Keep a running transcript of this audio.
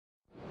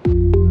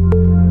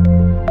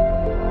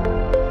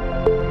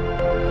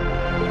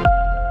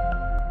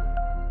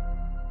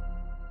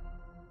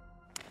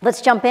let's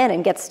jump in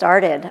and get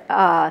started.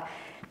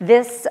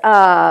 This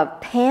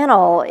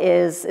panel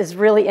is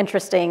really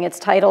interesting. It's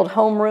titled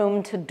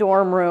Homeroom to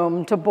Dorm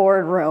Room to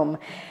Boardroom.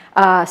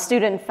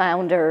 Student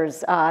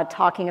founders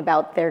talking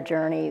about their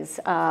journeys.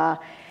 First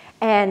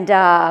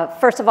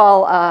of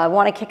all, I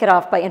want to kick it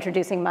off by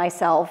introducing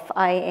myself.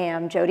 I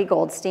am Jody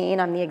Goldstein.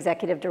 I'm the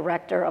executive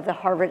director of the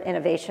Harvard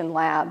Innovation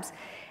Labs.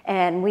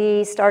 And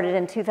we started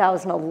in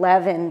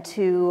 2011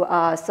 to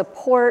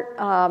support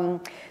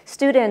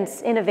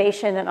students'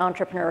 innovation and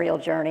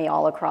entrepreneurial journey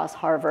all across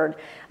Harvard,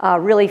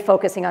 really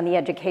focusing on the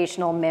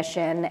educational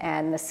mission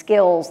and the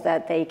skills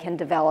that they can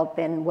develop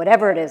in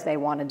whatever it is they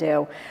want to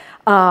do.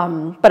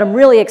 But I'm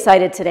really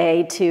excited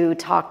today to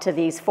talk to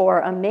these four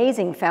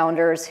amazing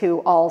founders who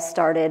all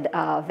started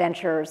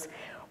ventures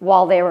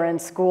while they were in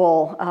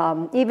school.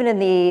 Even in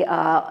the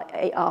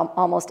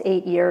almost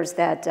 8 years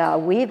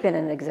that we've been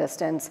in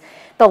existence,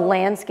 the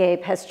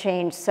landscape has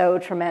changed so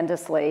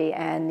tremendously,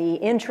 and the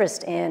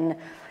interest in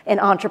an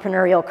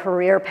entrepreneurial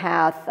career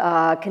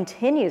path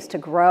continues to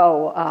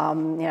grow.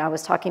 I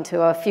was talking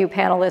to a few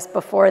panelists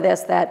before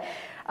this that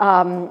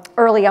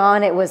early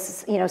on it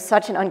was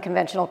such an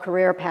unconventional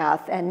career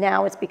path, and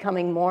now it's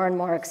becoming more and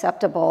more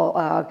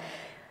acceptable.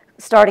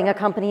 Starting a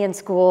company in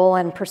school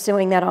and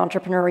pursuing that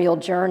entrepreneurial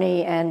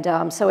journey.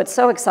 And so it's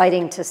so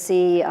exciting to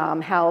see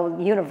how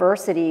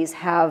universities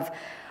have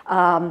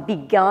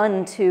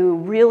begun to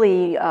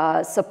really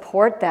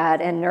support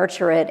that and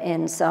nurture it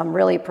in some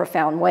really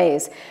profound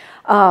ways.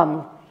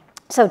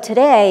 So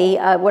today,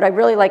 what I'd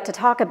really like to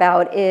talk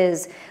about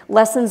is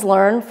lessons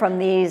learned from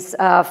these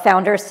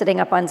founders sitting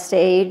up on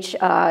stage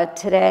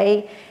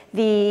today,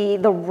 the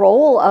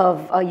role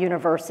of a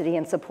university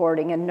in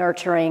supporting and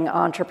nurturing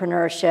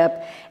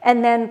entrepreneurship,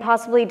 and then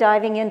possibly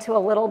diving into a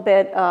little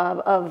bit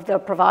of the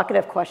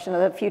provocative question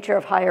of the future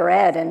of higher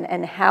ed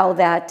and how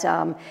that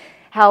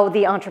how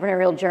the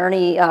entrepreneurial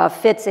journey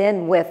fits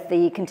in with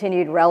the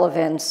continued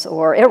relevance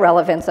or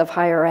irrelevance of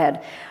higher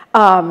ed.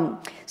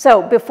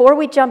 So before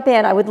we jump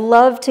in, I would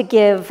love to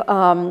give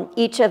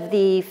each of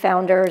the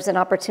founders an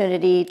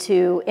opportunity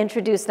to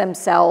introduce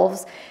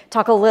themselves,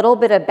 talk a little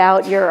bit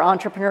about your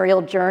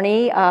entrepreneurial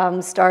journey,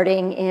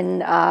 starting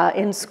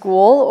in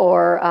school,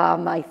 or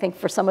I think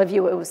for some of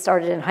you it was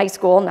started in high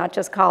school, not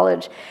just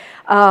college,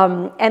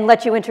 and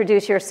let you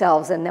introduce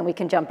yourselves, and then we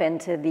can jump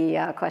into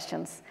the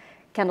questions.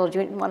 Kendall,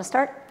 do you want to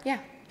start? Yeah.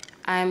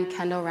 I'm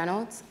Kendall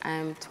Reynolds.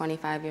 I'm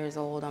 25 years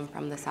old. I'm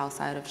from the south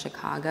side of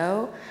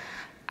Chicago.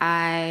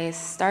 I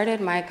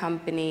started my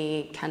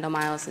company, Kendall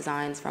Miles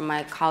Designs, from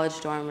my college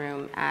dorm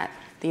room at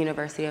the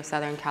University of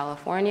Southern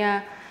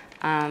California,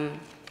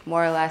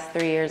 more or less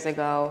 3 years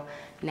ago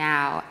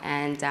now,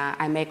 and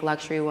I make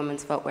luxury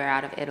women's footwear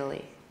out of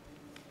Italy.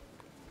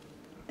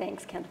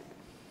 Thanks, Kendall.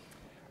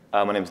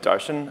 My name is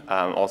Darshan.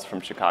 I'm also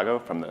from Chicago,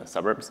 from the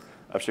suburbs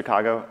of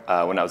Chicago.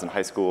 When I was in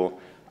high school,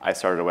 I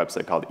started a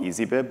website called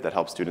EasyBib that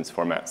helps students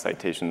format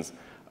citations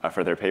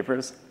for their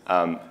papers.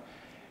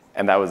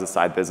 And that was a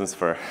side business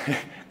for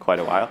quite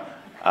a while.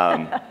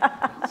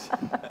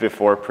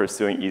 Before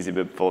pursuing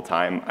EasyBib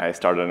full-time, I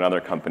started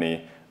another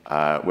company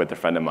with a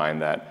friend of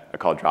mine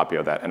called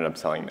Dropio that ended up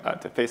selling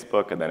to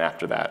Facebook. And then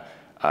after that,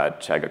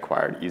 Chegg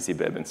acquired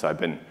EasyBib. And so I've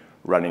been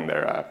running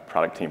their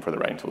product team for the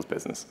writing tools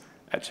business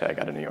at Chegg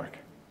out of New York.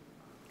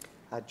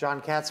 John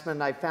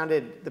Katzman. I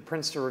founded the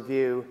Princeton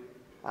Review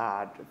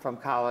from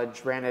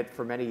college, ran it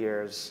for many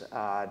years,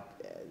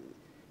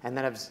 and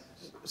then I've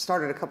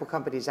started a couple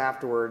companies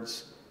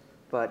afterwards,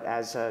 but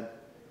as an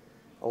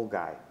old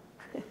guy.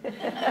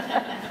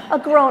 A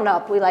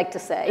grown-up, we like to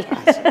say.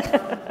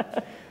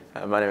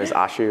 My name is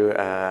Ashu.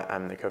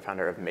 I'm the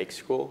co-founder of Make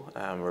School.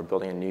 We're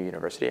building a new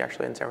university,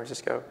 actually, in San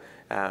Francisco.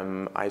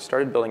 I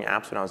started building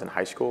apps when I was in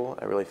high school.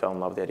 I really fell in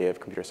love with the idea of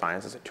computer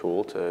science as a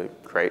tool to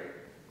create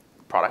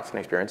products and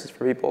experiences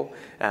for people,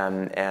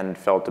 and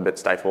felt a bit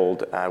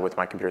stifled with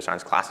my computer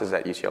science classes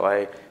at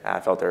UCLA.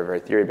 I felt they were very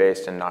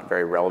theory-based and not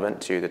very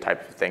relevant to the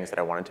type of things that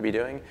I wanted to be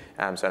doing.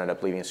 So I ended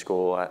up leaving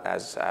school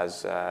as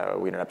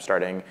we ended up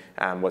starting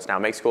what's now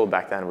Make School.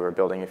 Back then we were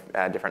building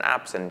different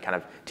apps and kind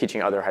of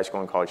teaching other high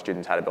school and college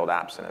students how to build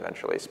apps, and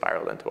eventually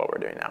spiraled into what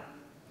we're doing now.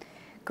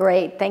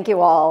 Great, thank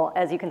you all.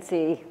 As you can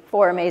see,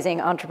 four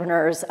amazing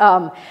entrepreneurs.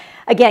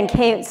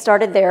 Again,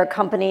 started their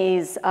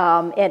companies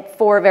at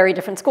four very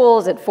different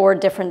schools at four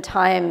different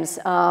times.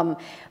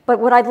 But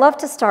what I'd love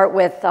to start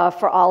with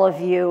for all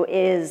of you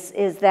is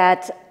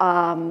that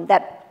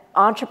that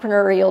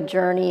entrepreneurial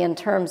journey in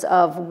terms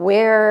of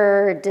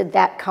where did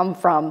that come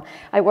from?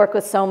 I work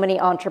with so many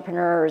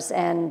entrepreneurs,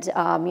 and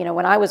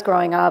when I was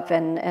growing up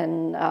and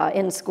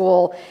in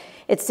school,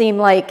 it seemed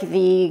like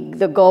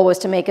the goal was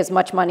to make as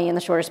much money in the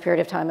shortest period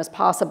of time as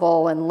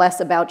possible and less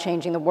about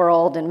changing the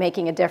world and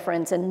making a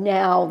difference. And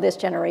now this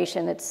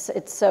generation, it's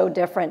so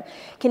different.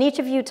 Can each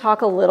of you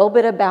talk a little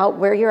bit about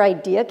where your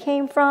idea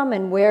came from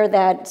and where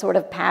that sort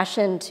of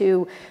passion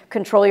to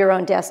control your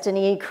own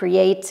destiny,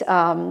 create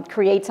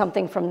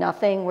something from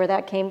nothing, where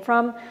that came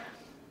from?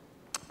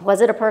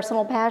 Was it a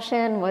personal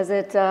passion? Was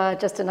it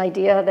just an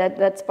idea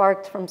that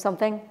sparked from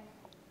something?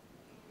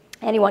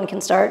 Anyone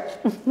can start.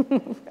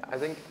 I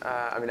think,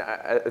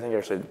 I think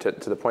actually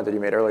to the point that you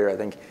made earlier, I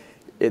think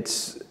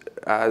it's,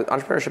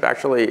 entrepreneurship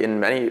actually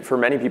for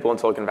many people in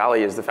Silicon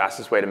Valley is the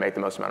fastest way to make the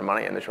most amount of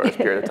money in the shortest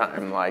period of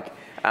time. Like,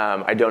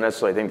 I don't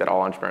necessarily think that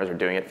all entrepreneurs are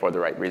doing it for the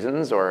right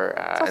reasons or.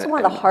 It's also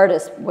one of the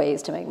hardest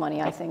ways to make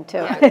money, I think, too.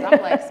 Yeah, 'cause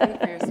I'm like, speak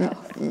for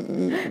yourself.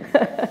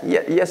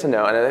 Yeah, yes and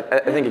no, and I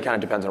think it kind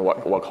of depends on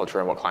what culture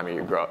and what climate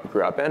you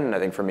grew up in. And I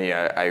think for me,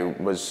 I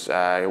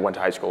went to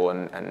high school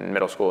and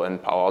middle school in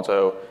Palo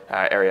Alto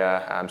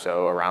area,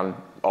 so around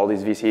all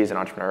these VCs and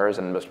entrepreneurs,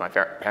 and most of my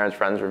parents'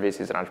 friends were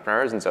VCs and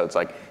entrepreneurs, and so it's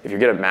like, if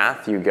you're good at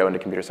math, you go into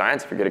computer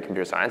science. If you're good at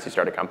computer science, you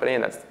start a company,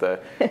 and that's the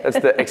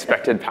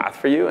expected path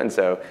for you. And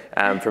so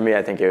for me,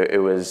 I think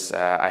it was,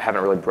 I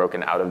haven't really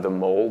broken out of the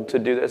mold to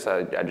do this.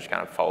 I just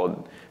kind of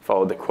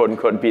followed the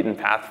quote-unquote beaten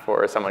path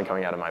for someone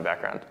coming out of my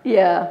background.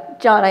 Yeah.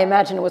 John, I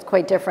imagine it was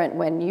quite different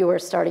when you were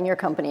starting your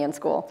company in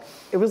school.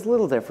 It was a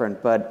little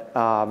different, but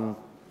I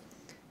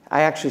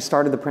actually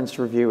started the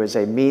Princeton Review as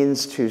a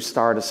means to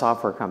start a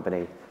software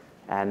company.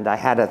 And I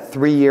had a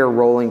 3-year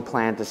rolling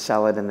plan to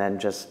sell it, and then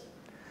just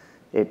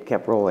it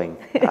kept rolling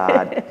through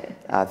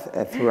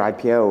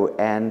IPO.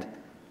 And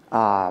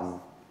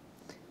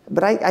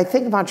but I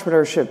think of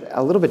entrepreneurship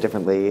a little bit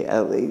differently.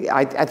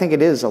 I think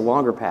it is a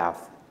longer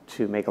path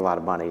to make a lot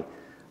of money,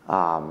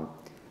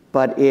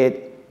 but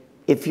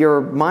if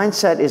your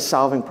mindset is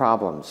solving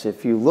problems,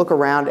 if you look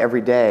around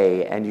every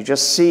day and you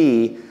just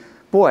see,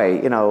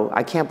 boy,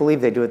 I can't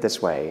believe they do it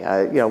this way.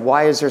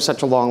 Why is there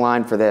such a long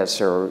line for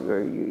this? Or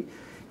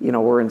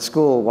we're in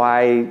school.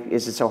 Why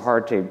is it so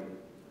hard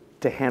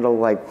to handle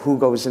like who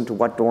goes into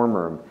what dorm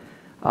room?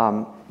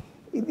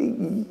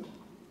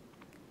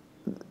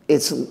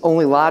 It's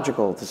only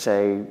logical to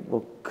say,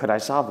 well, could I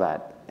solve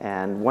that?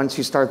 And once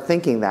you start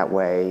thinking that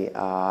way,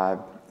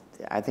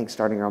 I think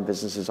starting your own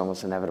business is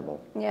almost inevitable.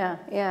 Yeah,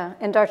 yeah.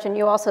 And Darshan,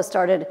 you also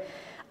started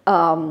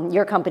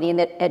your company in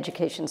the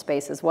education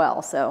space as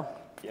well. So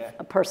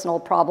a personal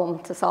problem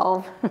to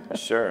solve.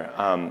 Sure.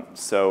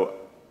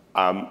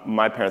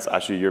 My parents,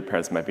 actually your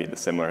parents might be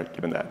similar,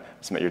 given that I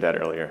just met your dad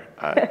earlier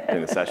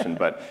in the session,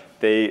 but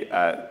they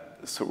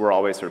were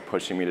always sort of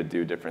pushing me to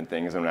do different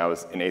things. And when I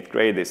was in 8th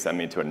grade, they sent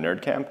me to a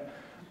nerd camp,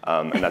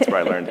 and that's where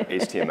I learned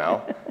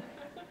HTML.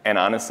 And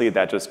honestly,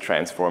 that just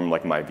transformed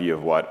like my view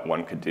of what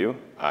one could do.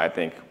 I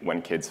think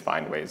when kids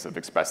find ways of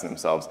expressing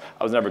themselves,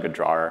 I was never a good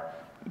drawer,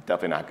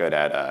 definitely not good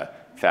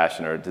at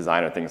fashion or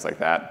design or things like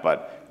that,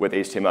 but with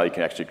HTML, you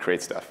can actually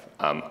create stuff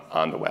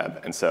on the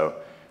web. And so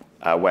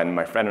when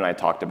my friend and I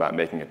talked about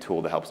making a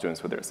tool to help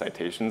students with their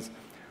citations,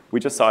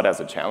 we just saw it as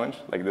a challenge.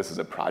 Like, this is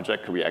a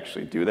project, could we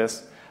actually do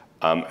this?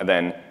 And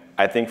then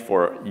I think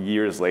for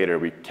years later,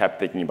 we kept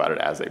thinking about it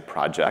as a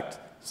project.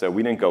 So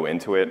we didn't go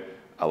into it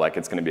like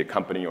it's gonna be a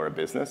company or a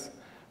business.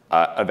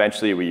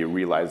 Eventually, we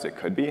realized it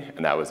could be,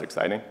 and that was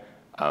exciting.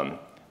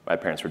 My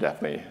parents were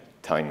definitely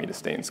telling me to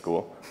stay in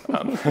school,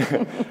 and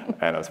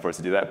I was forced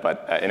to do that.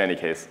 But in any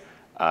case,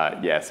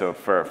 so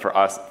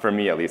for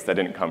me at least, that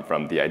didn't come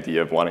from the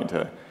idea of wanting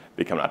to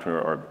become an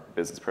entrepreneur or a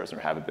business person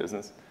or have a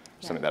business.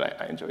 Something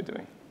that I enjoy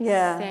doing.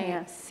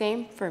 Yeah.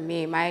 Same for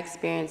me. My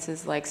experience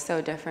is like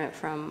so different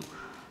from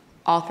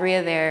all three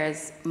of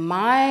theirs.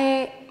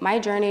 My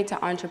journey to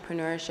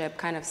entrepreneurship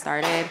kind of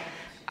started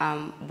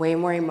way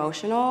more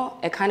emotional.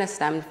 It kind of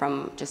stemmed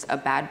from just a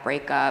bad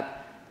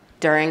breakup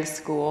during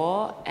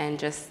school and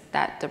just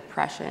that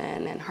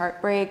depression and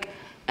heartbreak.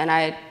 And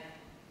I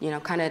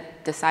kind of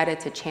decided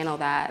to channel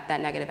that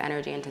negative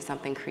energy into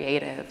something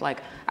creative.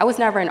 Like, I was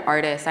never an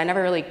artist. I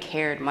never really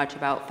cared much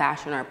about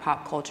fashion or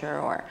pop culture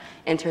or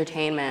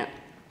entertainment.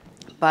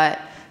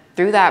 But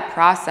through that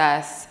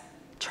process,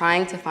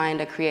 trying to find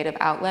a creative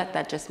outlet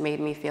that just made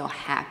me feel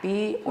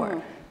happy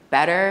or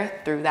better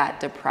through that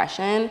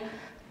depression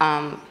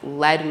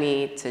led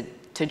me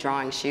to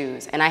drawing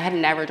shoes. And I had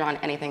never drawn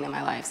anything in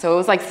my life. So it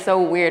was like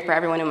so weird for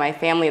everyone in my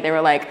family. They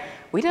were like,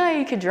 we didn't know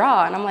you could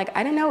draw. And I'm like,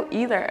 I didn't know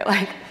either.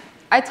 Like,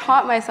 I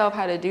taught myself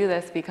how to do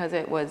this because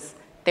it was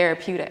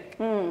therapeutic,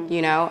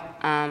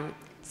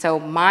 So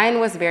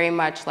mine was very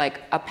much like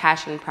a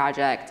passion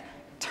project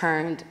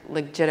turned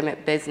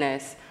legitimate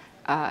business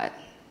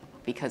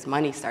because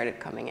money started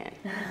coming in.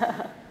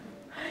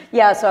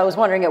 Yeah, so I was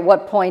wondering at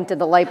what point did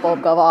the light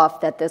bulb go off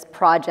that this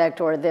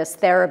project or this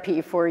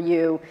therapy for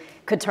you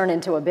could turn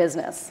into a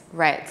business?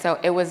 Right, so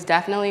it was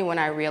definitely when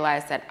I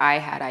realized that I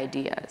had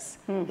ideas.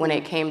 When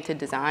it came to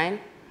design,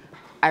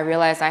 I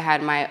realized I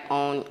had my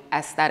own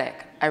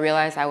aesthetic. I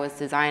realized I was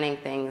designing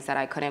things that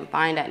I couldn't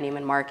find at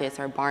Neiman Marcus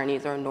or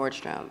Barney's or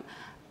Nordstrom.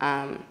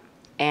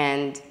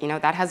 And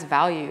that has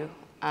value.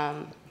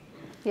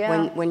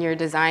 When you're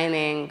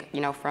designing,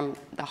 from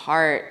the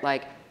heart,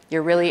 like,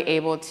 you're really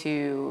able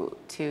to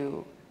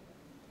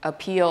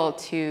appeal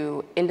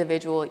to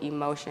individual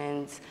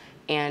emotions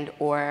and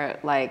or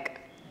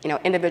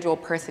individual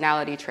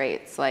personality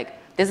traits. Like,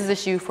 this is a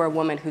shoe for a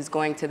woman who's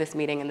going to this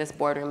meeting in this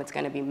boardroom. It's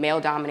going to be male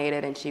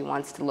dominated and she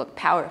wants to look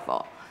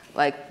powerful.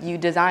 Like, you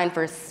design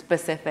for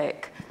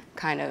specific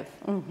kind of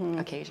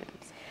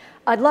occasions.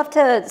 I'd love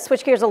to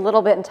switch gears a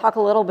little bit and talk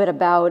a little bit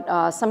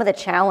about some of the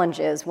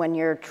challenges when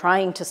you're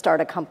trying to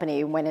start a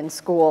company when in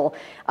school,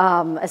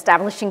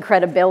 establishing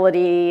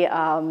credibility.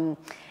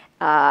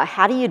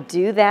 How do you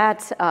do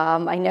that?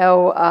 I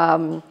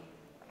know,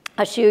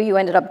 ASU, you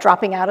ended up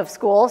dropping out of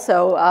school,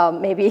 so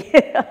maybe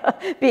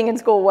being in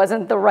school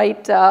wasn't the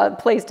right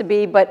place to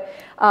be, but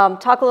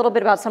talk a little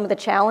bit about some of the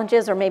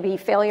challenges or maybe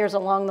failures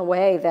along the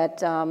way that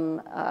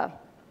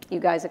you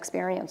guys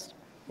experienced.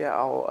 Yeah,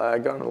 I'll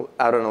go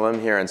out on a limb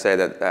here and say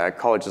that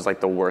college is like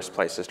the worst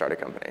place to start a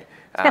company.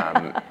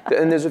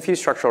 And there's a few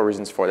structural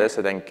reasons for this,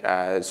 I think.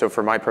 So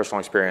for my personal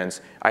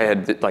experience, I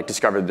had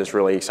discovered this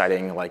really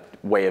exciting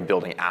way of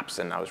building apps,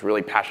 and I was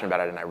really passionate about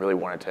it, and I really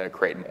wanted to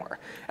create more.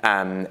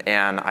 And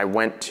I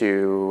went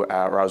to,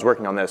 or I was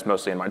working on this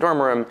mostly in my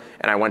dorm room,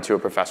 and I went to a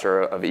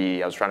professor of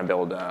EE. I was trying to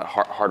build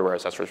hardware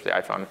accessories for the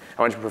iPhone.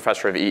 I went to a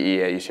professor of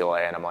EE at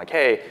UCLA, and I'm like,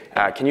 hey,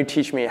 can you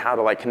teach me how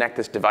to connect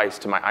this device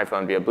to my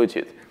iPhone via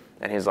Bluetooth?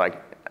 And he's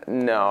like,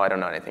 no, I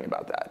don't know anything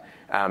about that.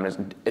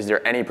 Is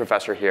there any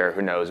professor here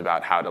who knows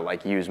about how to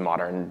use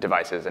modern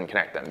devices and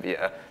connect them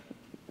via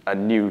a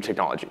new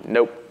technology?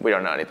 Nope, we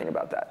don't know anything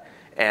about that.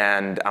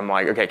 And I'm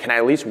like, okay, can I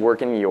at least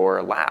work in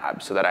your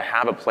lab so that I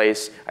have a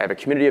place, I have a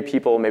community of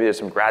people, maybe there's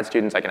some grad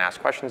students I can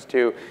ask questions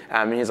to.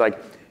 And he's like,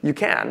 you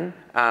can,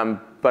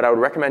 but I would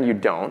recommend you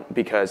don't,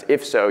 because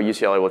if so,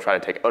 UCLA will try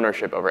to take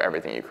ownership over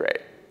everything you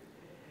create.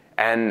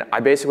 And I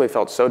basically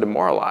felt so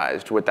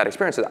demoralized with that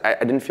experience that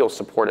I didn't feel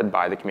supported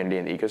by the community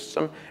and the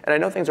ecosystem. And I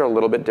know things are a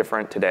little bit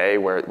different today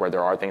where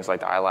there are things like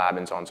the iLab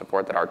and so on and so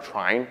forth that are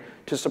trying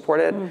to support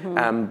it.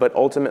 Mm-hmm. But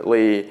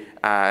ultimately,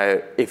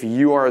 if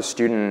you are a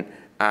student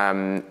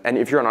and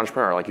if you're an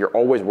entrepreneur, you're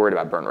always worried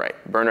about burn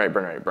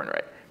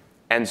rate.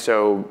 And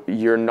so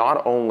you're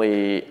not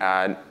only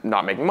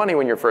not making money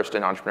when you're first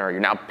an entrepreneur,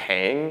 you're now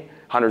paying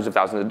hundreds of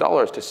thousands of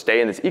dollars to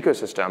stay in this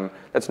ecosystem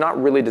that's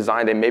not really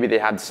designed, and maybe they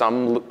had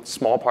some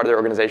small part of their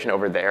organization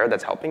over there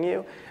that's helping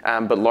you,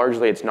 but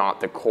largely it's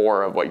not the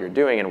core of what you're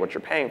doing and what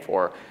you're paying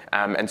for.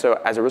 And so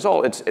as a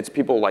result, it's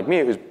people like me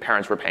whose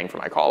parents were paying for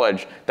my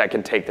college that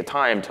can take the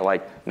time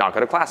to not go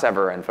to class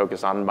ever and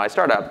focus on my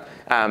startup.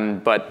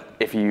 But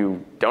if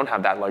you don't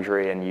have that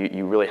luxury and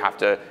you really have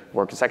to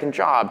work a second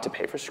job to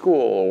pay for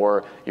school,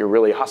 or you're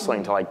really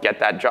hustling to get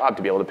that job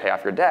to be able to pay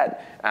off your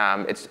debt,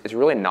 it's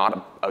really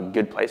not a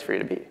good place for you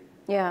to be.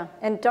 Yeah,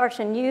 and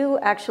Darshan, you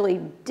actually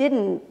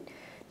didn't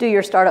do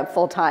your startup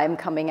full-time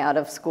coming out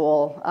of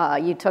school.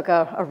 You took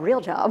a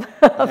real job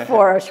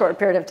for a short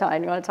period of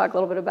time. You want to talk a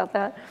little bit about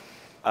that?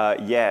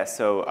 Yeah,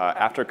 so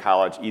after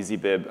college,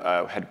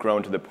 EasyBib had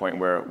grown to the point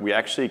where we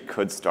actually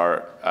could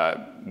start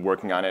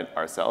working on it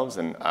ourselves.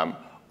 And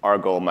our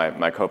goal,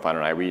 my co-founder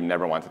and I, we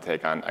never want to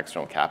take on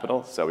external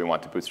capital. So we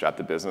want to bootstrap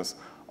the business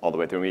all the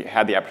way through. We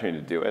had the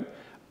opportunity to do it.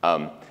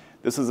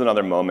 This was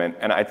another moment,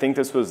 and I think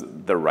this was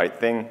the right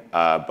thing,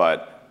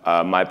 but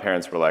my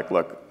parents were like,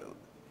 look,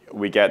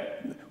 we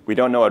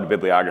don't know what a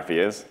bibliography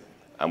is,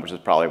 which is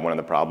probably one of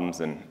the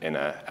problems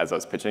as I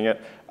was pitching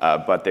it,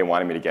 but they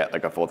wanted me to get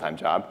a full-time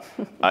job.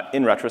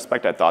 In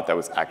retrospect, I thought that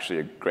was actually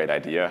a great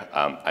idea.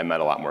 I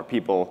met a lot more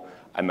people.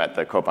 I met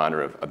the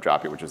co-founder of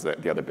Droppy, which is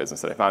the other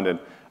business that I founded,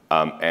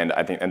 and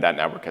I think that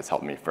network has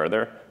helped me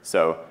further.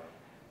 So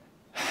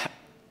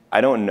I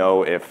don't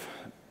know if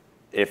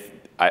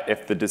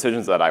the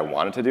decisions that I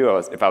wanted to do,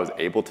 if I was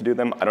able to do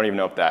them, I don't even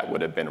know if that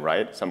would have been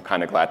right. So I'm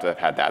kind of glad to have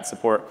had that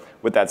support.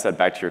 With that said,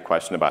 back to your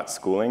question about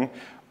schooling,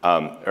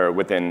 or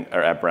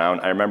at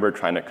Brown, I remember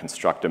trying to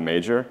construct a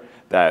major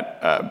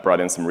that brought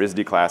in some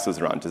RISD classes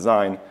around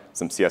design,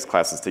 some CS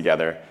classes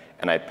together,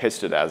 and I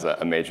pitched it as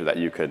a major that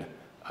you could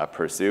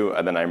pursue.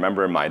 And then I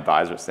remember my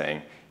advisor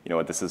saying, you know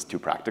what, this is too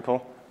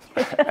practical.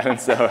 And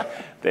so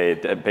they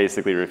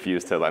basically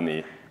refused to let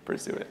me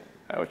pursue it,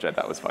 which I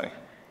thought was funny.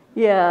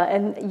 Yeah,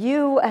 and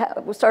you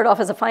started off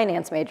as a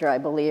finance major, I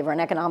believe, or an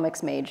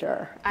economics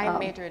major. I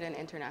majored in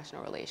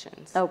international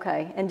relations.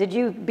 Okay, and did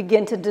you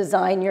begin to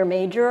design your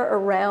major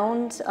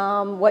around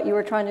what you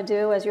were trying to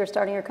do as you were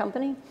starting your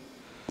company?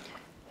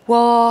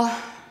 Well,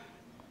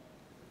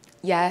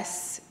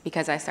 yes,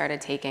 because I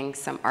started taking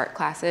some art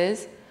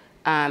classes.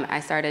 I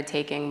started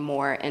taking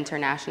more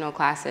international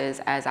classes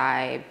as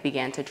I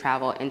began to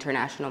travel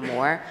international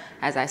more.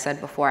 As I said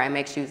before, I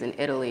make shoes in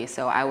Italy,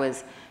 so I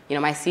was,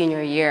 my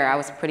senior year, I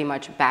was pretty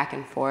much back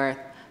and forth.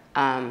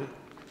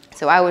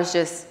 So I was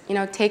just,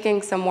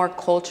 taking some more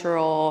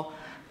cultural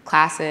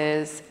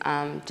classes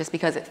just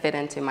because it fit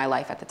into my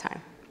life at the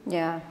time.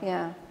 Yeah,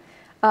 yeah.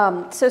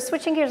 So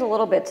switching gears a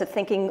little bit to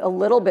thinking a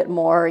little bit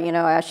more,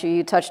 Ashu,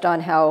 you touched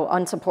on how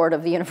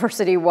unsupportive the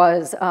university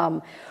was.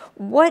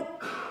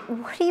 What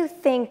do you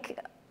think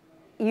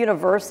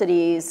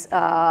universities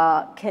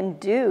can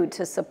do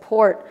to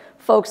support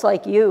folks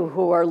like you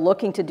who are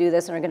looking to do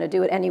this and are going to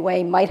do it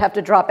anyway, might have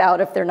to drop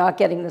out if they're not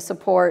getting the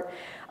support?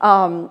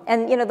 And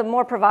the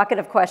more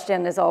provocative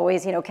question is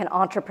always, can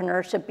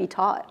entrepreneurship be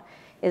taught?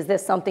 Is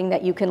this something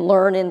that you can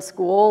learn in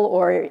school,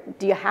 or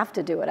do you have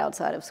to do it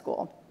outside of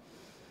school?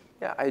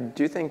 Yeah, I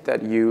do think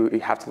that you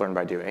have to learn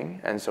by doing,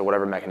 and so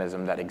whatever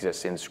mechanism that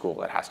exists in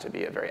school, it has to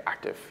be a very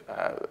active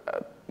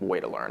way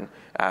to learn.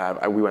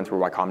 We went through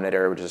Y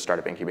Combinator, which is a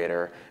startup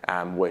incubator,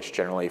 which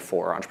generally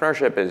for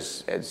entrepreneurship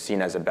is seen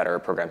as a better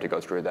program to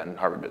go through than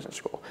Harvard Business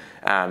School.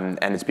 And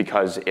it's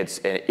because it's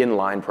an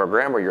inline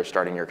program where you're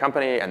starting your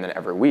company, and then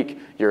every week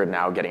you're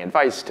now getting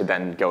advice to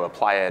then go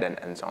apply it,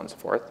 and so on and so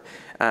forth.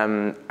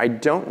 I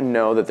don't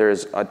know that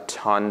there's a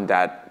ton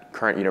that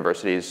current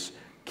universities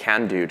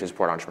can do to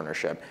support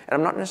entrepreneurship. And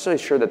I'm not necessarily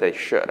sure that they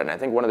should. And I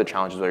think one of the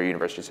challenges with our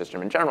university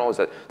system in general is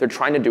that they're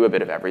trying to do a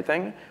bit of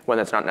everything when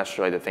that's not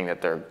necessarily the thing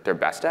that they're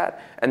best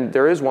at. And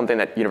there is one thing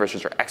that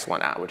universities are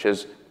excellent at, which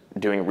is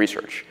doing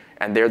research.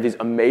 And they're these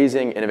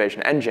amazing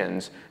innovation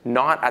engines,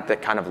 not at the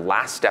kind of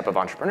last step of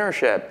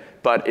entrepreneurship,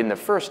 but in the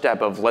first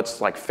step of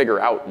let's like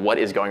figure out what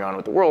is going on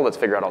with the world, let's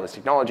figure out all these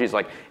technologies.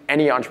 Like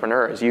any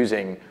entrepreneur is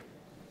using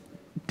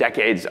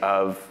decades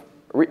of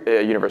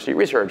university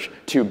research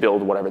to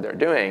build whatever they're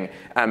doing.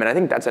 And I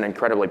think that's an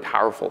incredibly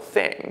powerful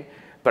thing.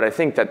 But I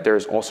think that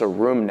there's also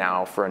room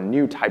now for a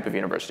new type of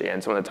university.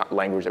 And some of the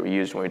language that we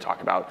used when we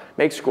talk about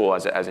Make School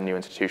as a new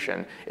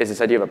institution is this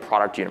idea of a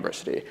product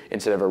university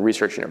instead of a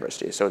research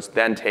university. So it's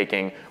then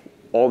taking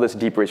all this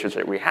deep research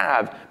that we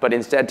have, but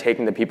instead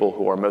taking the people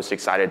who are most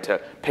excited to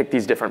pick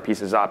these different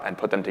pieces up and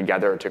put them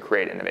together to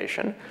create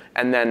innovation,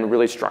 and then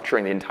really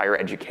structuring the entire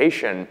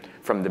education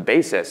from the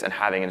basis and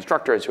having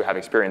instructors who have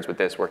experience with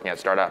this working at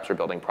startups or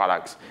building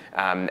products,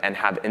 and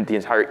have the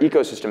entire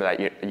ecosystem of that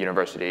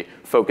university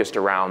focused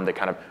around the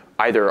kind of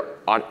either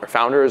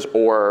founders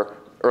or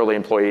early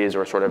employees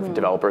or sort of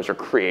developers or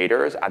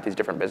creators at these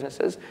different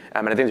businesses.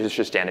 And I think this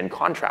should stand in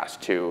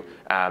contrast to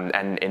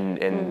and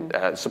in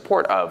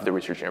support of the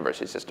research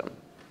university system.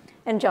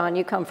 And John,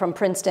 you come from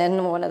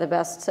Princeton, one of the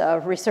best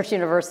research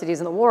universities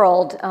in the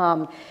world.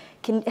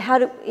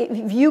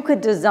 If you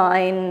could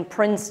design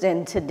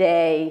Princeton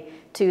today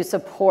to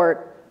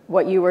support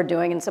what you were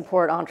doing and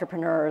support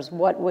entrepreneurs,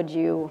 what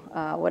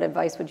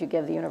advice would you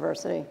give the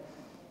university?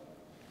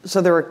 So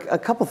there are a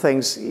couple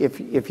things if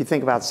you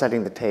think about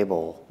setting the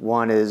table.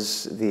 One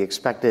is the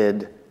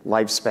expected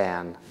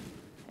lifespan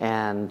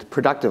and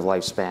productive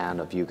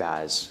lifespan of you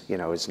guys,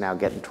 is now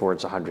getting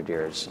towards 100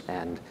 years.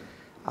 And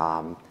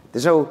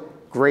there's no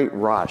great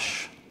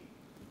rush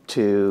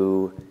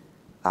to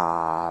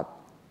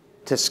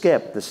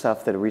skip the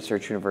stuff that a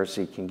research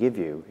university can give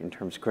you in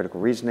terms of critical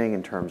reasoning,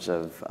 in terms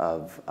of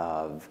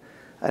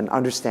an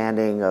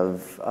understanding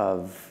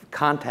of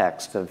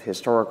context, of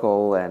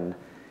historical and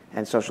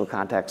social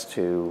context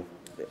to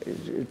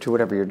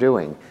whatever you're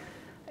doing.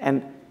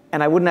 And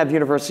I wouldn't have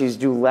universities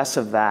do less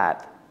of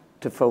that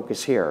to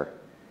focus here.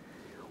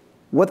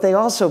 What they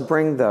also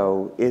bring,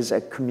 though, is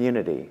a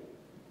community.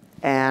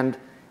 And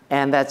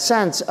that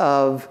sense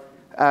of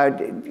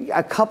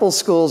a couple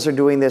schools are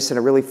doing this in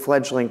a really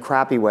fledgling,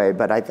 crappy way,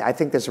 but I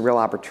think there's a real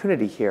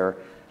opportunity here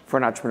for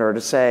an entrepreneur to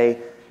say,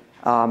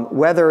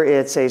 whether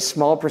it's a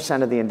small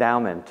percent of the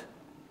endowment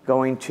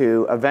going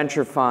to a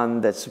venture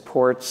fund that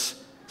supports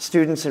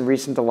students and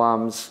recent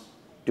alums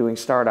doing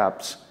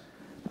startups,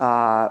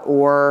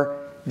 or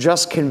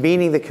just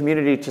convening the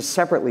community to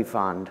separately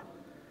fund,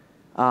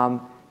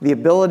 the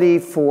ability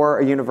for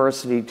a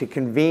university to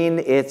convene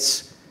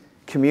its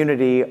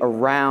community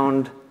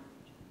around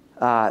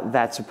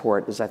that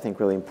support is, I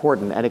think, really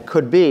important. And it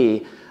could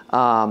be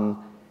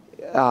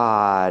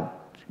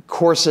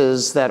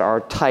courses that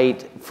are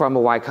tight from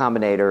a Y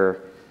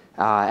Combinator,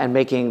 and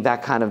making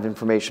that kind of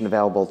information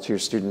available to your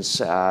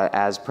students,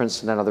 as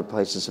Princeton and other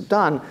places have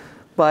done.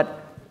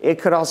 But it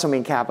could also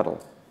mean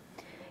capital.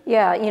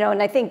 Yeah, and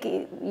I think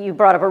you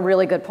brought up a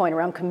really good point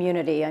around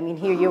community. I mean,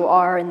 here you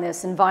are in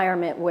this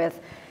environment with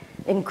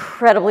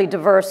incredibly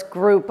diverse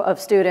group of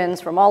students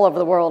from all over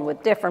the world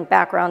with different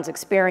backgrounds,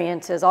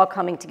 experiences, all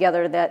coming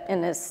together that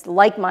in this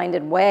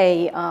like-minded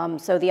way.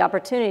 So the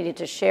opportunity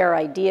to share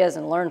ideas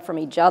and learn from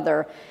each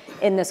other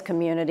in this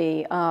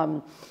community.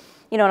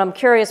 And I'm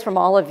curious from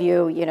all of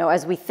you,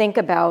 as we think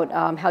about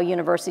how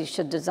universities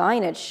should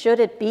design it, should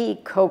it be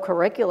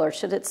co-curricular?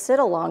 Should it sit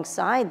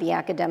alongside the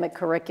academic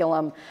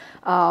curriculum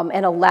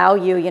and allow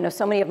you,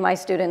 so many of my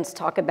students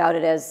talk about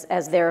it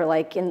as they're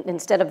like,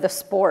 instead of the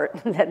sport,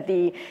 that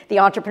the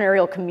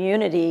entrepreneurial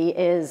community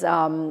is,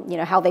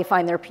 how they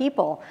find their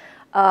people.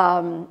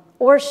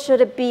 Or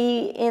should it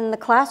be in the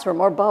classroom,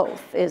 or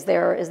both? Is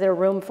there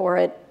room for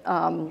it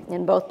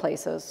in both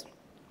places?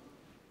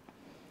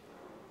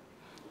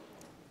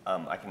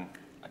 I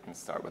can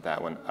start with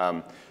that one.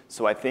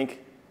 So I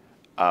think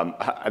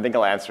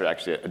I'll answer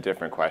actually a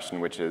different question,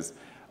 which is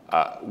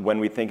when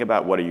we think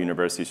about what a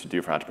university should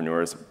do for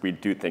entrepreneurs, we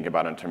do think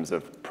about it in terms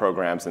of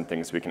programs and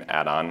things we can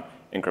add on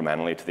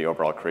incrementally to the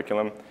overall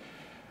curriculum.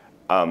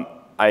 I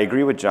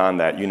agree with John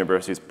that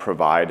universities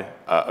provide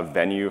a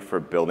venue for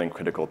building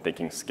critical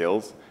thinking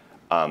skills.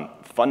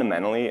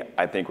 Fundamentally,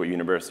 I think what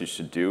universities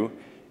should do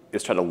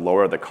is try to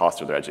lower the cost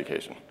of their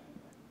education.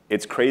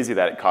 It's crazy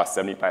that it costs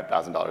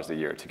 $75,000 a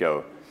year to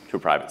go to a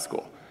private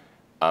school.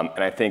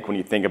 And I think when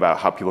you think about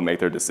how people make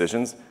their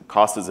decisions,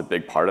 cost is a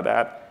big part of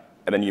that.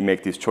 and then you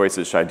make these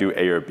choices, should I do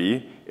A or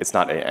B? It's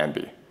not A and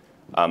B.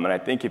 And I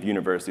think if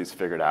universities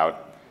figured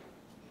out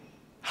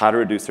how to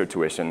reduce their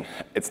tuition,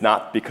 it's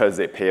not because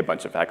they pay a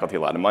bunch of faculty a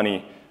lot of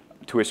money.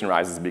 Tuition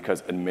rises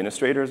because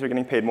administrators are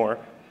getting paid more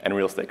and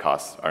real estate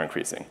costs are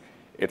increasing.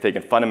 If they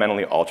can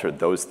fundamentally alter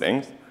those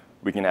things,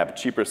 we can have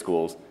cheaper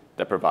schools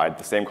that provide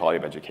the same quality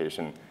of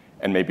education,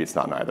 and maybe it's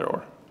not an either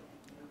or.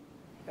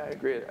 I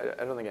agree.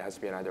 I don't think it has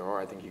to be an either or.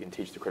 I think you can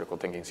teach the critical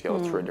thinking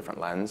skills through a different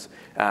lens.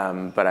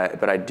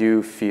 But I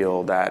do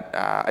feel that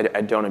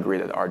I don't agree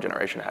that our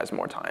generation has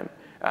more time.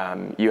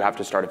 You have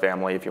to start a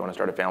family if you want to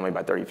start a family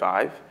by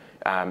 35.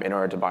 In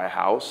order to buy a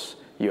house,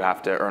 you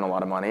have to earn a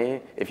lot of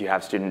money. If you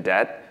have student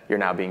debt, you're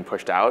now being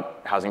pushed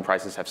out. Housing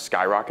prices have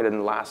skyrocketed in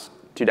the last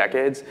 2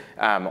 decades.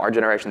 Our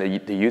generation,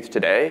 the youth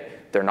today,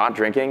 they're not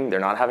drinking, they're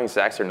not having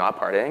sex, they're not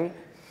partying.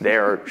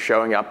 They're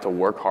showing up to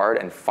work hard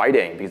and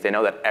fighting because they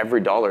know that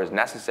every dollar is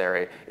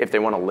necessary if they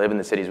want to live in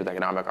the cities with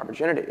economic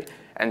opportunity.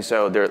 And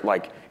so they're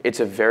like, it's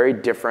a very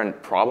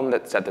different problem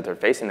that they're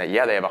facing. That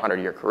yeah, they have a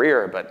 100-year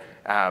career, but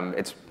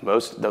it's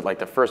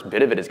the first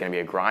bit of it is going to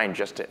be a grind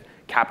just to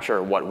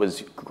capture what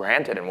was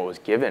granted and what was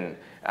given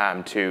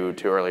to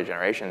early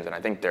generations. And I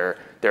think the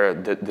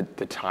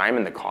time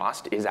and the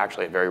cost is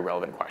actually a very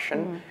relevant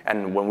question.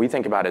 And when we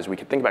think about it, is we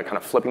could think about kind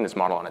of flipping this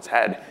model on its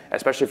head,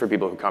 especially for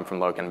people who come from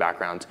low-income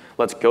backgrounds.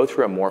 Let's go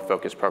through a more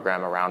focused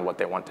program around what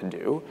they want to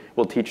do.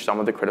 We'll teach some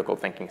of the critical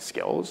thinking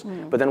skills,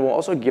 but then we'll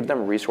also give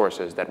them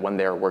resources that when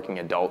they're working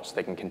adults,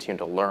 they can continue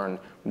to learn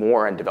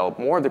more and develop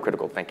more of the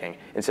critical thinking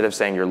instead of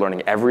saying you're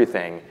learning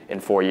everything in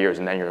 4 years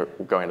and then you're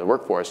going to the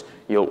workforce.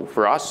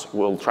 For us,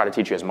 we'll try to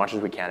teach you as much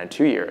as we can in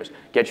 2 years,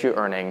 get you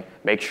earning,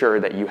 make sure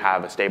that you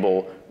have a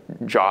stable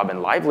job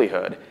and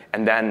livelihood.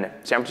 And then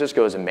San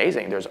Francisco is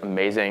amazing. There's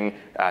amazing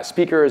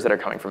speakers that are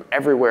coming from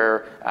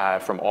everywhere,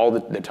 from all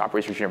the top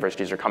research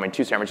universities are coming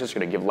to San Francisco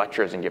to give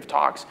lectures and give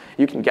talks.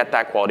 You can get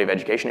that quality of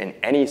education in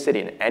any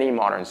city, in any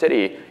modern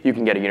city. You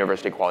can get a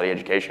university quality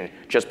education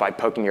just by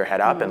poking your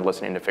head up and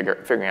listening to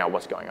figuring out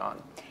what's going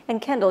on.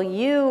 And Kendall,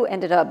 you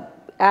ended up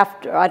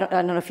after, I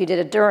don't know if you did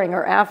it during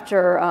or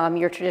after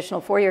your traditional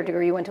four-year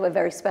degree, you went to a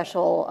very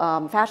special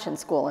fashion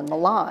school in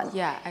Milan.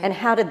 Yeah. And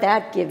how did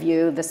that give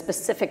you the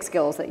specific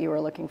skills that you were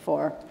looking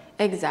for?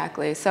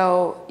 Exactly.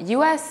 So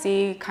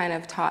USC kind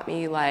of taught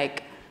me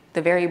like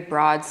the very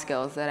broad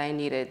skills that I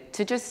needed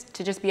to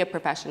just be a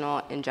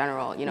professional in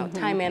general. You know,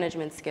 time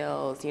management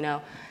skills. You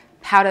know,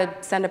 how to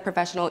send a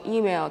professional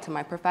email to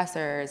my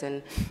professors,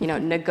 and you know,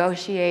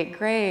 negotiate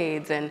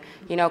grades, and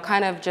you know,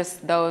 kind of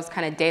just those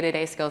kind of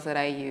day-to-day skills that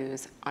I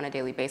use on a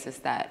daily basis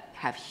that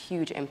have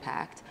huge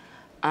impact.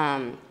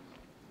 And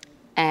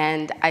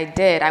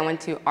I went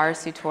to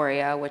Ars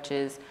Tutoria, which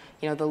is,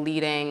 you know, the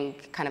leading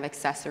kind of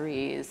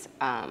accessories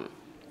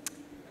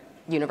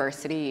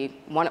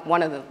university,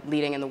 one of the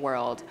leading in the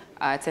world.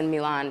 It's in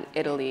Milan,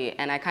 Italy,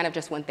 and I kind of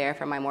just went there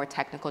for my more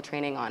technical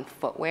training on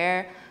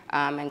footwear,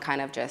 and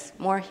kind of just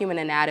more human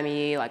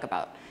anatomy, like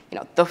about, you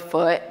know, the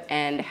foot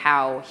and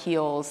how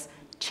heels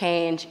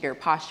change your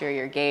posture,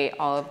 your gait,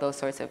 all of those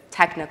sorts of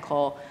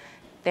technical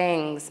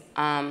things.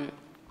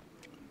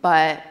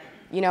 But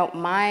you know,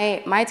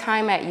 my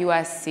time at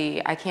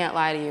USC, I can't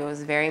lie to you,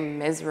 was very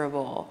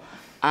miserable.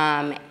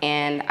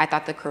 And I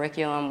thought the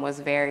curriculum was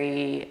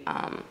very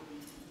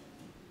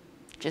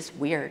just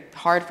weird,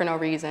 hard for no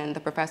reason. The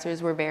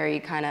professors were very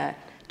kind of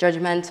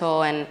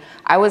judgmental, and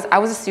I was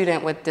a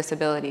student with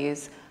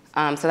disabilities,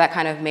 so that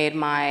kind of made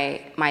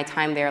my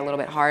time there a little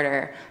bit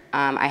harder.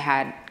 I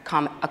had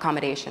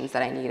accommodations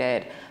that I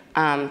needed.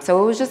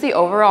 So it was just the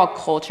overall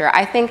culture.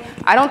 I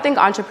don't think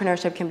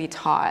entrepreneurship can be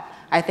taught.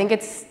 I think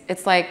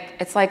it's like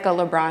a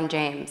LeBron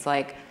James.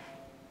 Like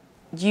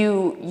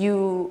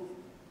you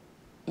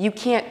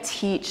can't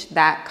teach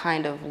that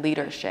kind of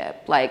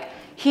leadership. Like,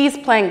 he's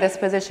playing this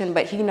position,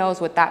 but he knows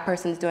what that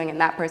person's doing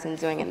and that person's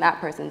doing and that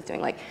person's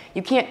doing. Like,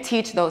 you can't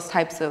teach those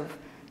types of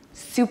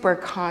super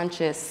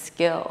conscious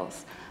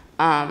skills.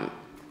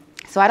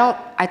 So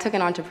I took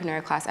an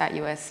entrepreneur class at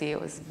USC.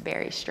 It was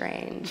very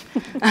strange.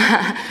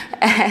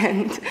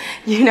 And,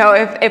 you know,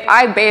 if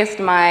I based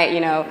my,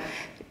 you know,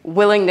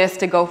 willingness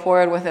to go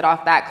forward with it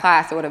off that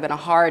class, it would have been a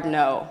hard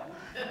no.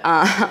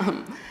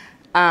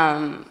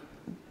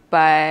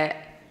 But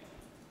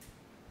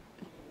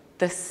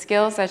the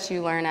skills that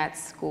you learn at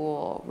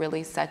school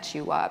really set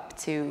you up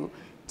to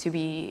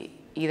be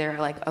either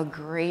like a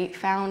great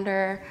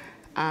founder,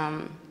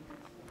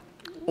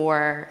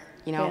 or,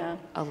 you know,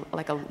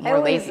 like a more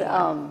lazy one. I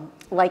always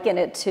liken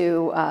it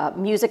to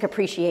music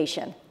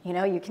appreciation. You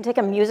know, you can take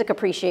a music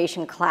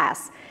appreciation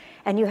class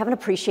and you have an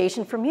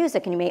appreciation for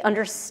music, and you may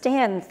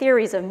understand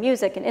theories of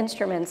music and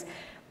instruments,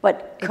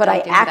 but could I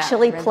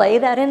actually play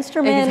that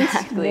instrument?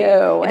 Exactly.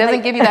 No. It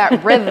doesn't give you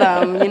that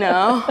rhythm, you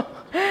know?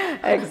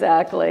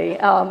 Exactly.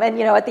 And,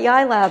 you know, at the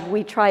iLab,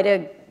 we try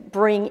to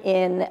bring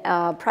in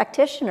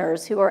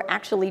practitioners who are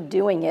actually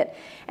doing it,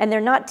 and they're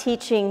not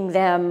teaching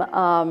them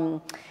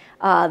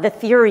the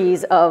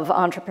theories of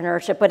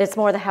entrepreneurship, but it's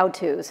more the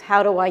how-tos.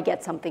 How do I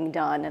get something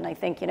done? And I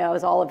think,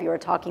 as all of you are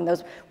talking,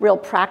 those real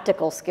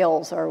practical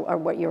skills are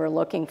what you were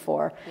looking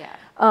for. Yeah.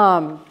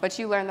 But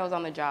you learn those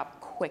on the job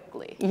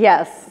quickly.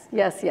 Yes.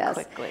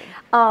 Quickly.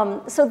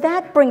 So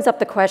that brings up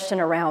the question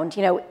around,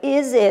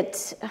 is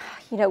it,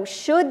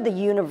 should the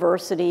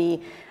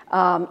university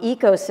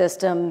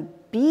ecosystem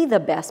be the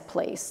best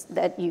place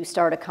that you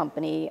start a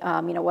company?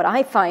 What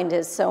I find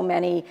is so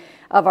many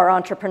of our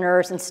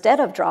entrepreneurs, instead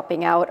of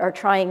dropping out, are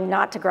trying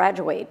not to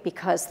graduate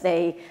because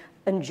they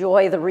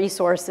enjoy the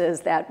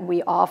resources that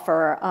we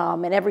offer.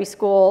 And every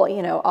school,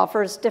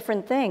 offers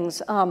different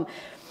things.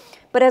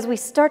 But as we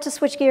start to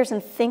switch gears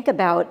and think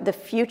about the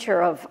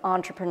future of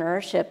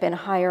entrepreneurship in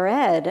higher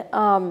ed,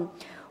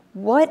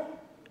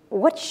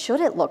 what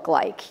should it look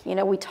like?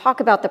 We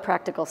talk about the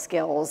practical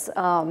skills.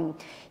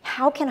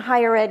 How can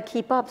higher ed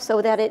keep up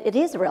so that it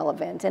is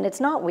relevant and it's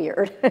not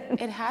weird?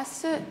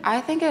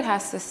 I think it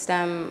has to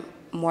stem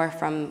more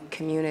from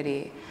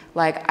community.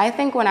 Like, I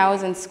think when I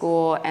was in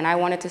school and I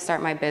wanted to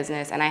start my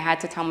business and I had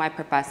to tell my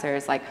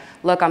professors, like,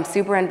 look, I'm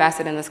super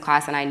invested in this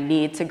class and I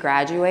need to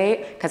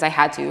graduate, because I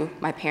had to.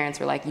 My parents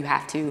were like, you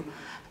have to.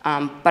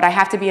 But I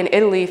have to be in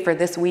Italy for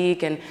this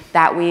week and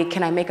that week.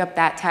 Can I make up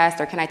that test,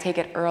 or can I take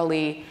it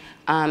early?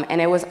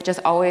 And it was just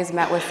always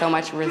met with so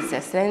much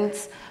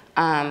resistance.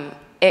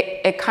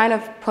 It kind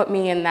of put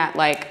me in that,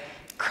 like,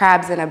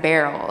 crabs in a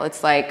barrel.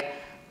 It's like,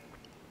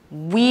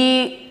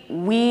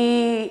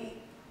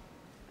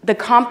 the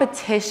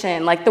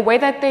competition, like the way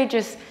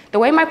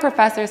my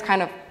professors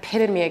kind of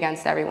pitted me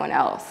against everyone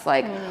else.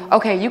 Like,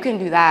 okay, you can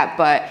do that,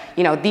 but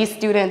these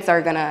students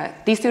are gonna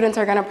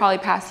probably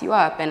pass you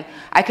up, and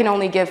I can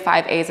only give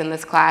 5 A's in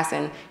this class,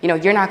 and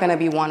you're not gonna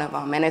be one of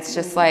them. And it's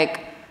just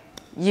like,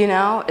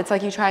 it's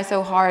like you try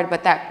so hard,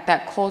 but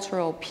that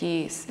cultural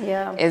piece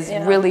is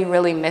really,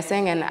 really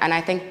missing. And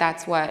I think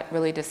that's what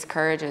really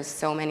discourages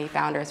so many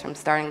founders from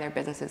starting their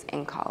businesses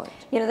in college.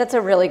 That's a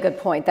really good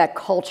point, that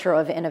culture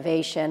of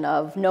innovation,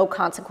 of no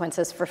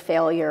consequences for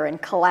failure, and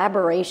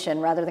collaboration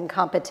rather than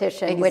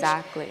competition,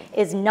 Exactly. which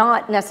is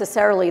not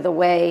necessarily the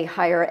way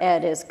higher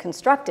ed is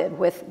constructed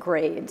with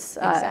grades.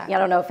 Exactly. I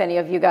don't know if any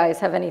of you guys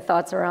have any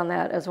thoughts around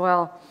that as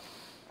well.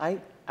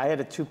 I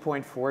had a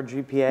 2.4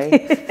 GPA.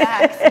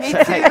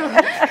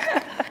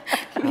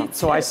 Me too.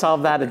 So I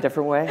solved that a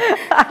different way.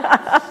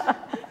 I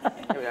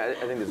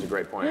think that's a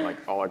great point. Like,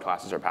 all our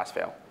classes are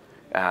pass-fail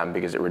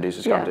because it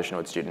reduces competition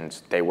with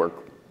students. They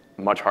work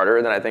much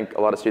harder than I think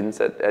a lot of students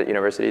at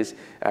universities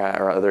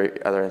or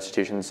other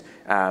institutions.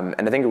 And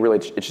I think really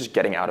it's just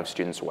getting out of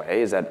students'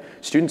 way, is that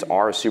students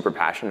are super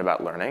passionate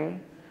about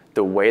learning.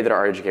 The way that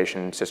our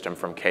education system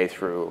from K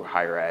through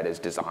higher ed is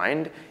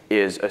designed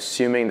is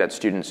assuming that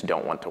students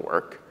don't want to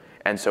work.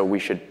 And so we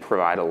should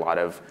provide a lot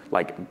of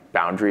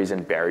boundaries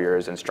and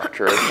barriers and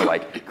structures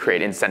to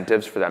create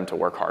incentives for them to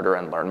work harder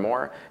and learn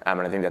more. And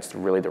I think that's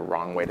really the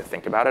wrong way to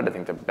think about it. I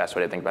think the best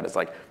way to think about it is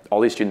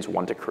all these students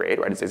want to create,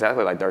 right? It's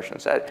exactly like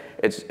Darshan said.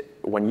 It's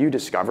when you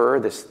discover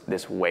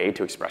this way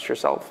to express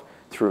yourself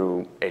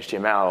through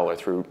HTML or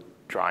through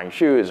drawing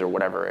shoes or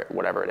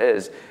whatever it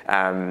is,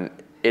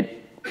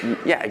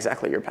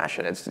 exactly, your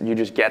passion. You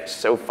just get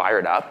so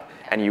fired up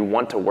and you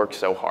want to work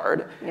so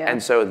hard. Yeah.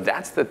 And so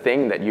that's the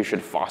thing that you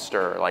should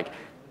foster.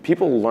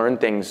 People learn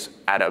things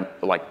at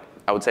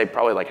I would say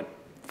probably a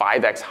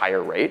 5x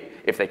higher rate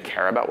if they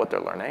care about what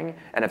they're learning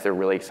and if they're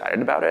really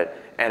excited about it.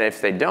 And if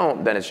they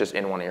don't, then it's just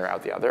in one ear,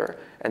 out the other.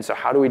 And so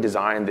how do we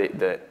design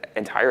the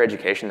entire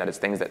education that is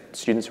things that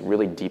students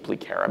really deeply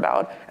care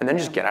about, and then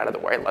just get out of the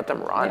way, let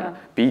them run,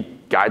 be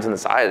guides on the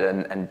side,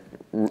 and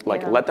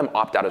let them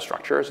opt out of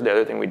structure. So the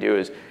other thing we do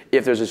is,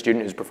 if there's a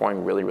student who's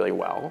performing really, really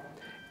well,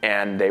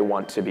 and they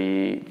want to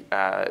be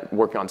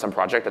working on some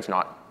project that's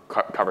not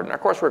covered in our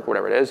coursework,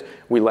 whatever it is,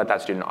 we let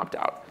that student opt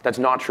out. That's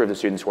not true of the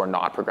students who are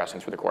not progressing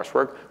through the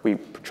coursework. We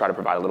try to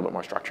provide a little bit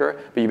more structure,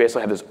 but you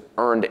basically have this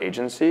earned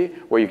agency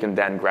where you can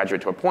then graduate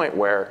to a point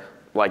where,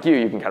 like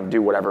you can kind of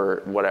do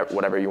whatever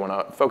you want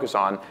to focus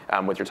on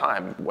with your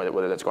time,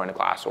 whether that's going to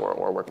class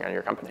or working on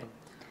your company.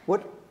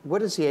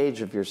 What is the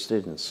age of your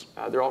students?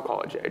 They're all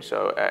college age,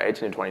 so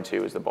 18 to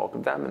 22 is the bulk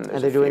of them. And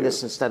they're doing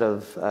this instead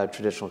of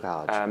traditional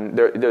college?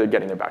 They're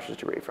getting their bachelor's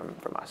degree from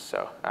us,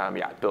 so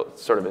built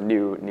sort of a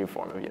new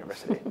form of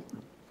university.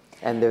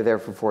 And they're there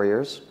for 4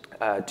 years?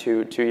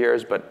 2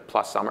 years, but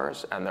plus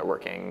summers, and they're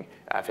working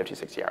 50,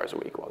 60 hours a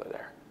week while they're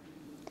there.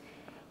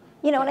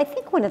 And I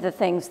think one of the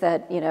things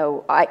that,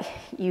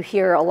 you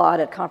hear a lot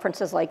at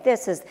conferences like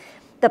this is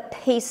the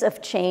pace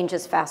of change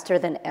is faster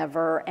than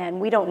ever,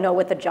 and we don't know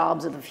what the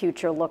jobs of the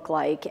future look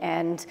like.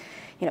 And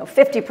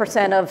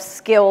 50% of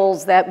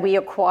skills that we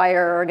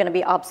acquire are going to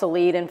be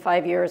obsolete in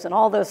 5 years, and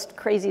all those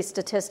crazy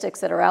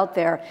statistics that are out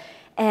there.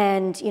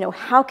 And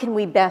how can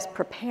we best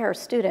prepare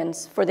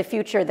students for the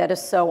future that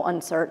is so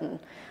uncertain?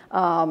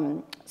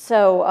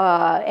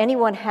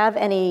 Anyone have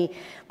any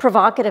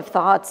provocative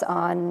thoughts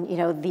on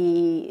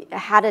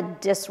how to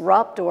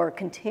disrupt or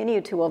continue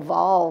to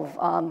evolve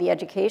the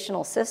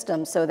educational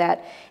system so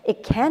that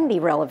it can be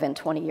relevant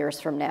 20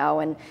 years from now,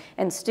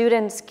 and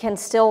students can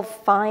still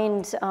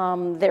find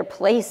their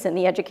place in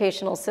the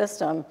educational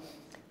system?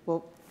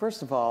 Well,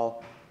 first of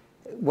all,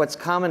 what's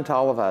common to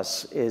all of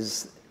us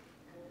is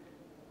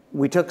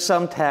we took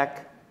some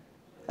tech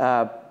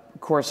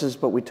courses,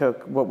 but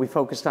we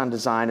focused on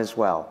design as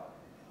well.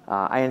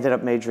 I ended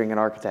up majoring in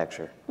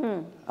architecture.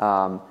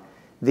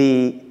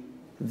 The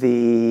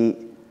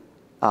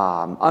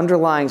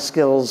underlying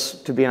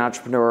skills to be an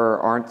entrepreneur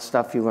aren't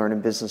stuff you learn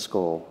in business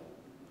school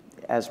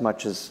as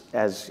much as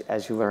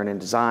you learn in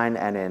design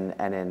and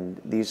in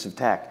the use of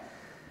tech.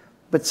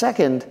 But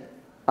second,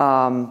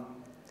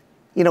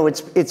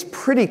 it's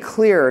pretty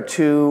clear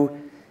to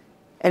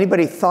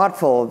anybody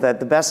thoughtful that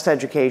the best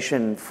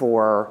education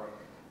for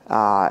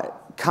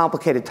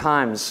complicated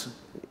times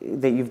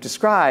that you've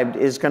described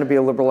is going to be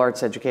a liberal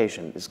arts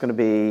education. It's going to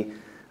be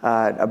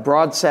a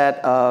broad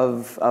set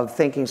of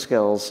thinking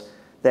skills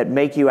that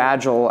make you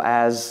agile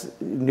as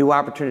new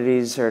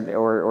opportunities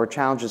or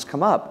challenges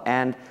come up.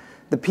 And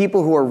the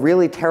people who are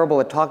really terrible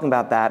at talking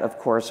about that, of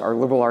course, are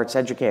liberal arts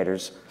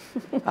educators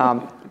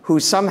who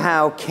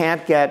somehow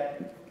can't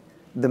get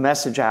the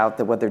message out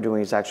that what they're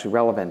doing is actually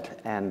relevant.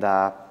 And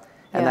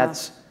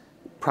that's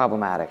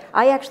problematic.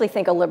 I actually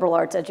think a liberal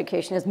arts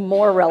education is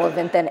more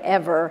relevant than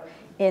ever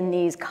in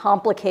these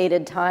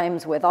complicated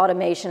times with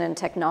automation and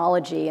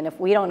technology. And if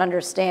we don't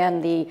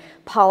understand the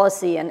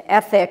policy and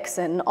ethics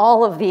and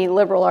all of the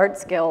liberal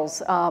arts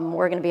skills,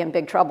 we're going to be in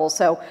big trouble.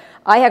 So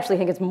I actually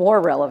think it's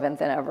more relevant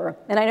than ever.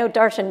 And I know,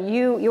 Darshan,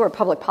 you were a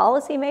public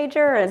policy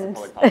major. And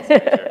public policy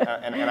major.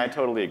 And I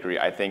totally agree.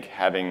 I think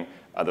having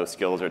those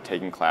skills or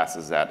taking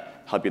classes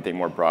that help you think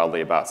more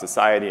broadly about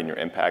society and your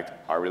impact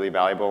are really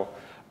valuable.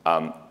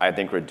 I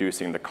think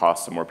reducing the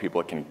cost so more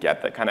people can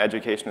get that kind of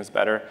education is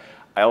better.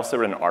 I also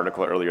read an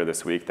article earlier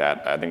this week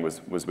that I think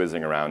was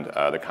whizzing around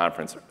the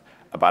conference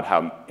about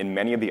how in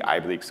many of the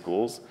Ivy League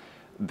schools,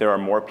 there are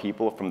more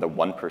people from the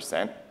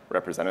 1%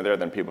 represented there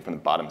than people from the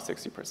bottom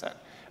 60%.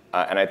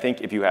 And I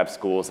think if you have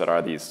schools that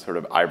are these sort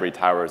of ivory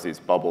towers, these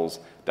bubbles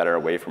that are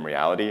away from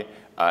reality,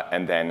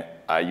 and then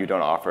you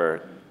don't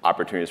offer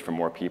opportunities for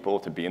more people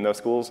to be in those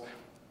schools,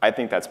 I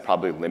think that's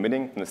probably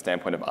limiting from the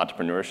standpoint of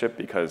entrepreneurship,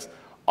 because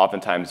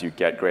oftentimes you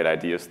get great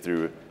ideas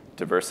through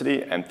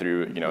diversity and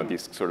through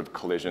these sort of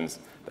collisions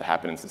that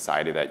happen in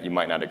society that you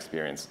might not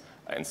experience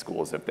in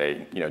schools if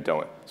they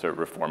don't sort of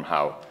reform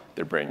how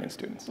they're bringing in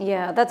students.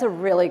 Yeah, that's a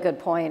really good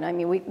point. I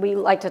mean, we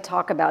like to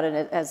talk about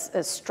it as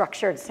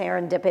structured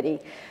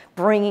serendipity,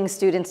 bringing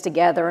students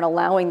together and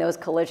allowing those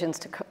collisions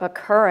to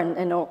occur in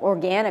an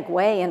organic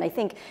way. And I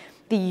think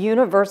the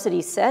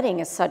university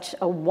setting is such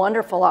a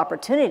wonderful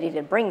opportunity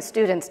to bring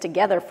students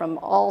together from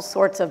all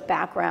sorts of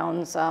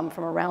backgrounds from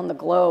around the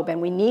globe,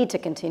 and we need to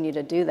continue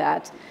to do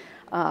that.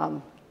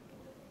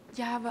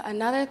 Yeah, but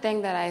another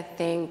thing that I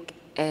think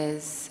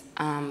is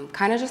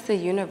kind of just the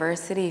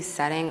university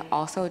setting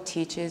also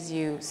teaches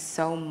you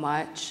so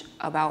much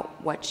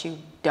about what you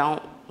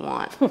don't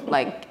want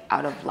like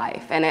out of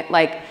life, and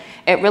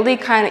you really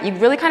kind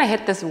of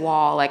hit this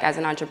wall like as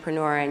an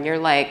entrepreneur, and you're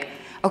like,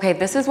 okay,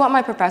 this is what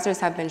my professors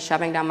have been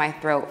shoving down my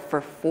throat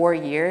for 4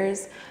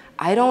 years.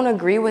 I don't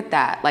agree with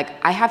that. Like,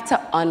 I have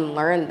to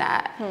unlearn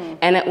that.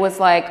 And it was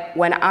like,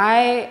 when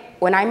I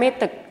made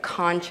the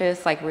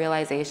conscious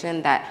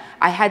realization that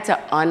I had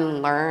to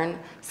unlearn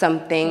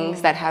some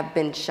things that have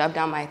been shoved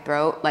down my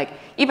throat, like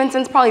even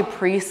since probably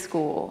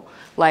preschool,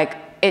 like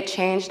it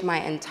changed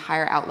my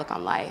entire outlook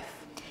on life.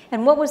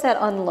 And what was that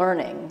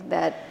unlearning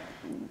that?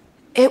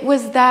 It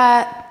was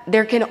that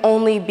there can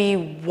only be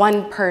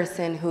one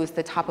person who's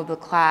the top of the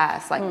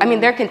class. I mean,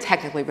 there can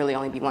technically really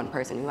only be one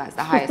person who has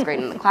the highest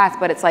grade in the class,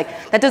 but it's like,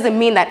 that doesn't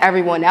mean that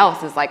everyone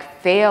else is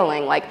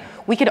failing.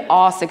 We could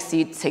all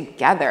succeed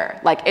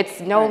together.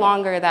 It's no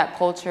longer that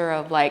culture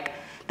of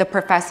the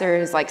professor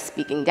is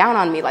speaking down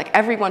on me,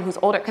 everyone who's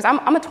older, because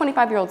I'm a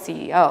 25-year-old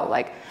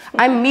CEO.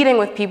 I'm meeting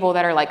with people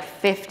that are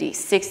 50,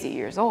 60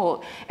 years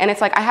old. And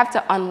it's I have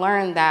to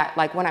unlearn that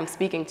when I'm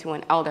speaking to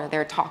an elder,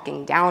 they're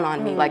talking down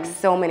on me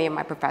so many of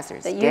my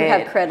professors did. That you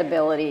have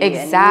credibility.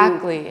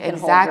 Exactly, and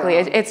exactly.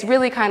 It's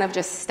really kind of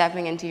just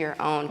stepping into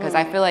your own, because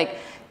I feel like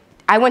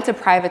I went to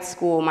private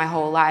school my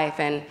whole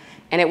life, and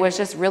it was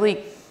just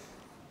really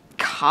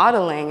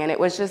coddling, and it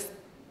was just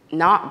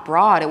not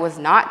broad, it was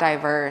not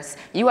diverse.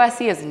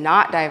 USC is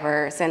not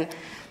diverse, and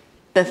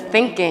the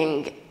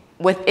thinking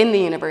within the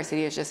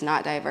university is just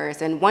not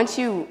diverse. And once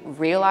you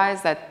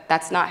realize that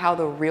that's not how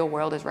the real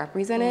world is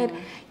represented,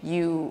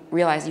 you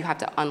realize you have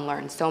to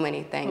unlearn so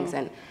many things.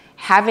 And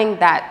having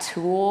that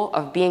tool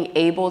of being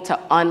able to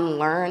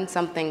unlearn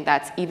something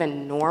that's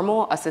even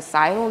normal, a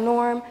societal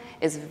norm,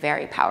 is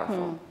very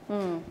powerful.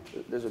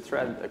 There's a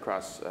thread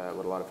across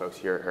what a lot of folks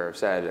here have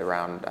said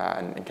around,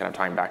 and kind of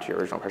tying back to your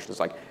original question,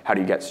 is how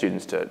do you get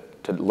students to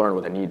to learn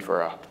with a need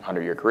for a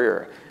 100-year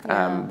career.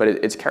 But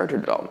it's character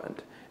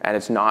development. And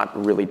it's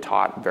not really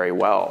taught very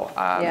well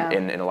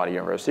in a lot of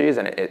universities.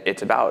 And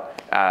it's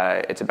about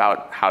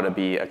how to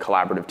be a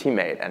collaborative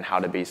teammate and how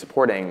to be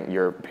supporting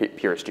your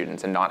peer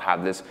students and not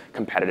have this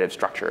competitive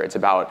structure. It's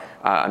about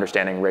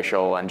understanding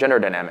racial and gender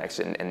dynamics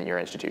in your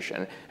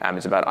institution.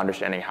 It's about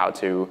understanding how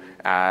to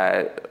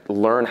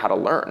learn how to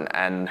learn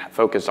and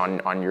focus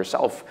on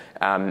yourself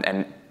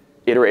and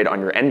iterate on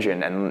your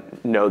engine and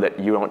know that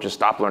you don't just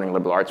stop learning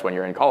liberal arts when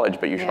you're in college,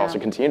 but you should also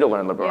continue to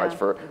learn liberal arts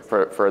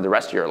for the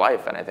rest of your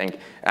life. And I think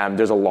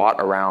there's a lot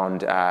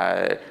around,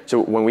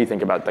 so when we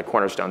think about the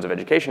cornerstones of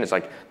education, it's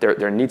like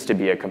there needs to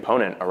be a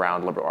component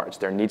around liberal arts.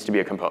 There needs to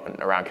be a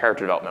component around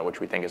character development, which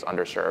we think is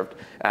underserved,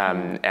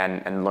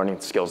 and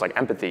learning skills like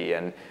empathy.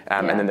 And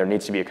then there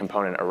needs to be a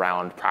component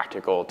around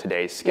practical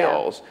today's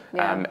skills.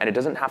 And it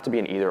doesn't have to be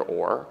an either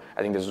or.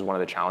 I think this is one of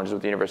the challenges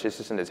with the university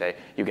system to say,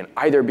 you can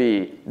either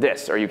be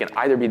this or you can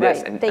either be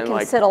this. They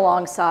can sit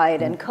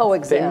alongside and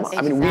coexist.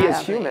 I mean, we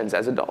as humans,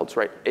 as adults,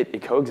 right,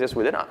 it coexists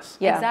within us.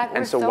 Exactly.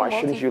 And so why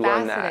shouldn't you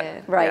learn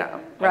that?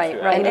 Right.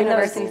 And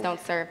universities don't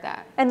serve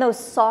that. And those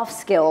soft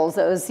skills,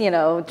 those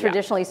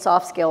traditionally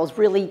soft skills,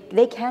 really,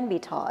 they can be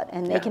taught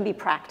and they can be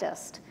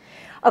practiced.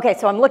 Okay,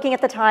 so I'm looking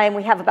at the time.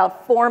 We have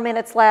about 4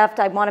 minutes left.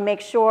 I want to make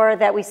sure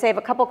that we save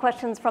a couple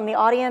questions from the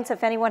audience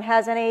if anyone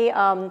has any.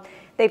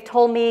 They've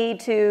told me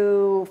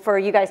for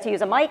you guys to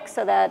use a mic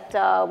so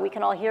that we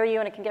can all hear you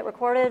and it can get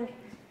recorded.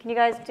 Can you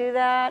guys do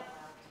that?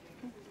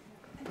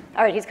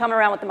 All right, he's coming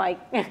around with the mic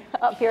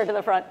up here to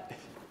the front.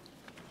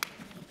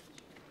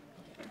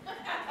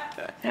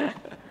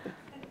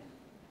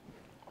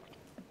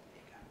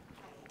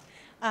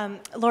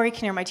 Lori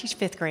Kinnear, I teach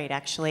 5th grade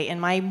actually,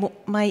 and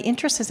my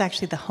interest is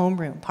actually the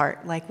homeroom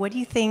part. Like, what do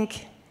you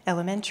think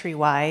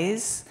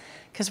elementary-wise?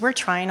 Because we're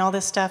trying all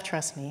this stuff,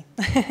 trust me.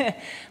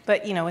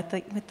 But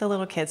with the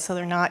little kids, so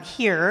they're not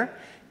here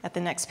at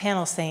the next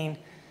panel saying,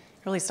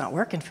 really, it's not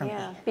working for me.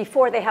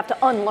 Before they have to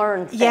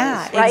unlearn things,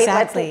 right?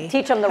 Exactly. Let's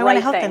teach them the right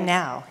things. I want to help them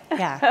now,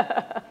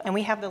 and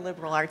we have the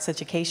liberal arts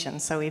education,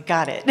 so we've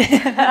got it.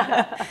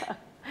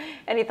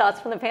 Any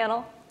thoughts from the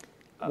panel?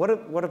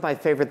 One of my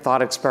favorite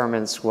thought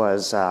experiments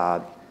was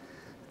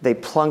they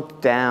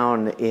plunked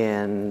down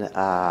in,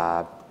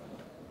 I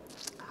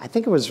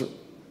think it was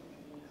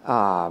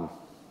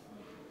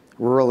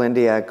rural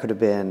India. It could have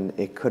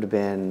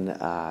been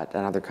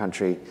another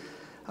country.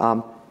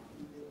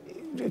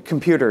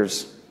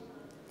 Computers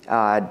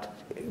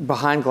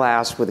behind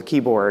glass with a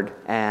keyboard,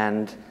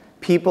 and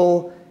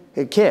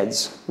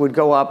kids would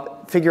go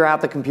up, figure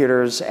out the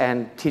computers,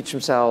 and teach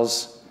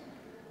themselves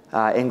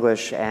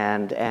English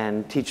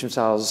and teach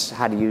themselves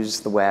how to use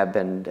the web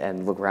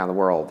and look around the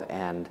world.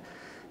 And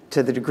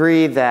to the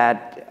degree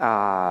that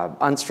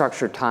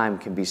unstructured time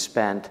can be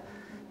spent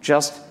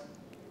just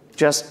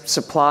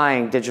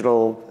supplying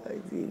digital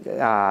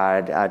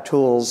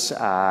tools,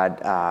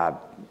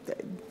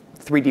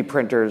 3D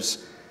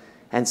printers,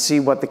 and see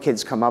what the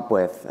kids come up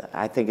with,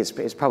 I think it's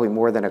probably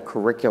more than a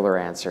curricular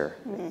answer.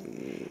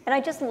 And I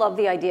just love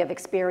the idea of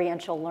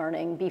experiential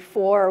learning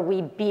before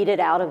we beat it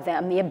out of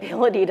them, the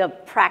ability to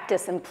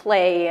practice and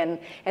play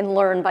and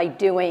learn by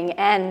doing,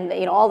 and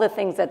all the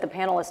things that the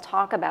panelists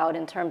talk about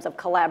in terms of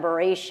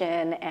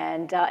collaboration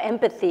and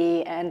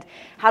empathy and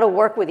how to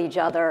work with each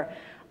other.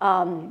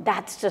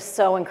 That's just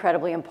so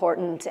incredibly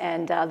important,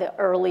 and the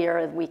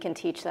earlier we can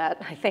teach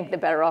that, I think the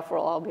better off we'll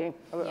all be.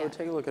 I would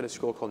take a look at a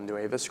school called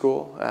Nueva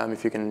School.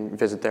 If you can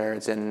visit there,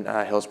 it's in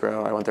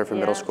Hillsborough. I went there for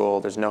middle school.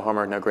 There's no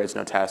homework, no grades,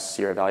 no tests.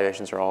 Your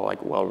evaluations are all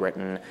well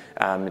written.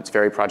 It's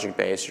very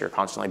project-based. You're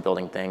constantly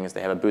building things.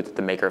 They have a booth at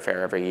the Maker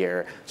Faire every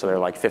year, so they're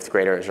like 5th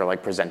graders are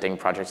like presenting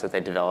projects that they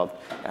developed.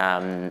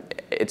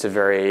 It's a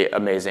very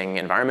amazing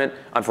environment.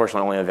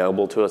 Unfortunately, only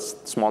available to a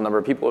small number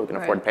of people who can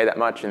afford to pay that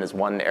much in this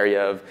one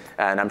area of.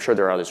 And I'm sure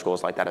there are other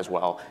schools like that as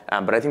well.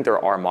 But I think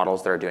there are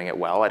models that are doing it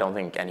well. I don't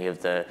think any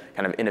of the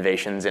kind of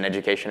innovations in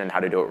education and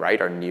how to do it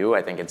right are new.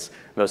 I think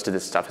most of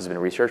this stuff has been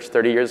researched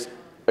 30 years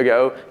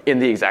ago in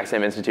the exact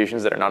same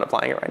institutions that are not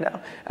applying it right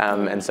now.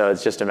 And so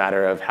it's just a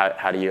matter of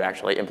how do you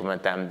actually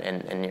implement them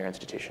in your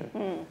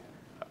institution.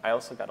 I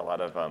also got a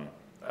lot of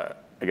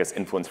I guess,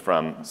 influence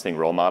from seeing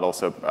role models.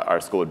 So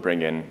our school would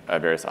bring in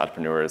various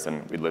entrepreneurs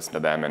and we'd listen to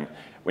them. And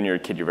when you're a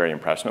kid, you're very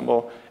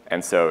impressionable.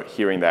 And so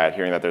hearing that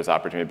there's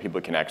opportunity, people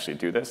can actually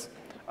do this,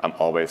 I'm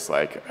always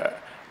like,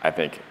 I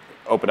think,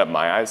 open up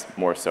my eyes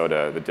more so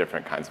to the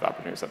different kinds of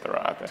opportunities that there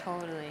are out there.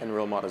 Totally. And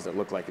role models that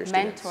look like your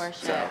students.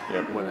 Mentorship.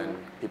 So women,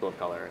 people of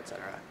color, et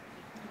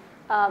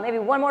cetera. Maybe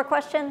one more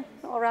question,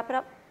 we'll wrap it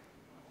up.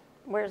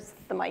 Where's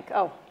the mic?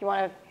 Oh, you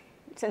want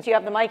to, since you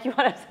have the mic, you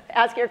want to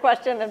ask your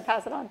question and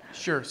pass it on?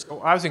 Sure. So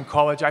I was in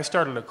college. I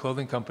started a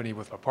clothing company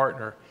with a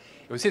partner.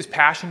 It was his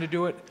passion to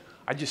do it.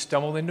 I just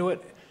stumbled into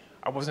it.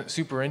 I wasn't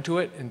super into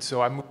it, and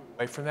so I moved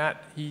away from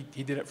that. He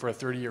did it for a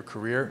 30-year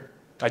career.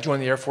 I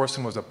joined the Air Force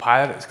and was a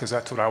pilot because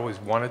that's what I always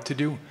wanted to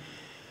do.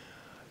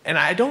 And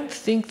I don't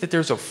think that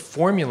there's a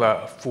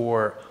formula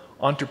for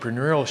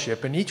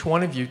entrepreneurship, and each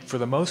one of you, for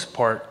the most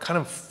part, kind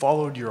of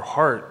followed your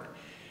heart,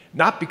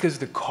 not because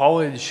the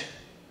college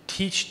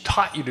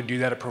taught you to do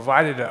that. It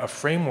provided a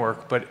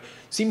framework, but it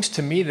seems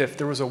to me that if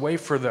there was a way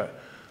for the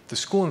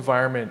school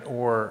environment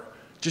or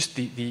just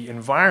the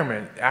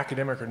environment,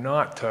 academic or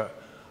not, to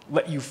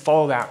let you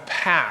follow that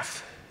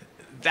path,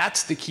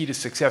 that's the key to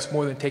success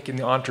more than taking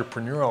the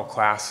entrepreneurial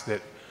class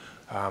that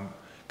kind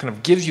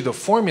of gives you the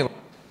formula,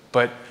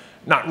 but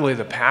not really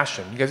the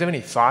passion. You guys have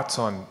any thoughts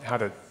on how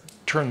to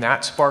turn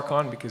that spark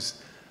on?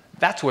 Because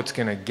that's what's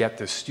going to get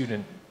the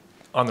student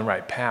on the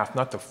right path,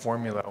 not the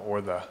formula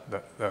or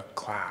the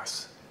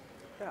class.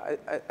 Yeah,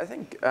 I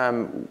think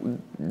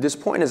this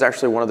point is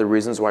actually one of the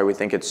reasons why we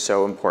think it's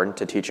so important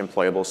to teach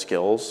employable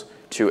skills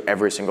to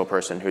every single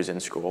person who's in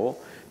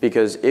school.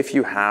 Because if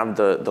you have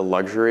the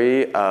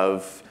luxury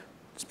of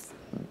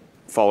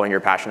following your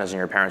passion as in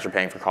your parents are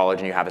paying for college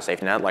and you have a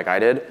safety net like I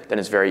did, then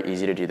it's very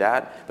easy to do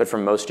that. But for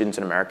most students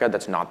in America,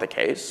 that's not the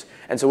case.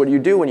 And so what you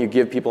do when you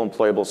give people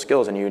employable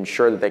skills and you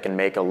ensure that they can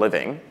make a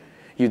living,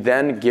 you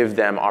then give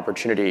them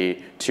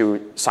opportunity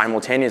to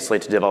simultaneously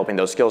to developing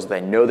those skills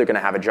that they know they're going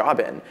to have a job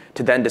in,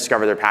 to then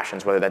discover their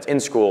passions, whether that's in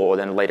school or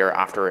then later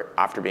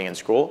after being in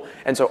school.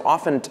 And so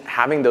often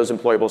having those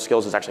employable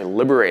skills is actually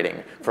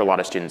liberating for a lot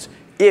of students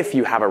if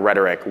you have a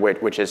rhetoric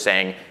which is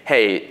saying,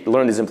 hey,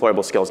 learn these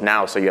employable skills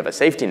now so you have a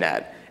safety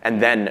net,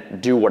 and then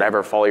do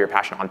whatever, follow your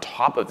passion on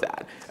top of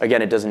that.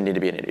 Again, it doesn't need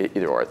to be an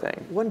either or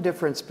thing. One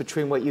difference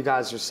between what you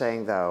guys are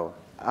saying, though,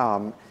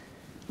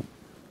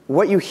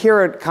 what you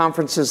hear at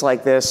conferences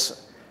like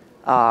this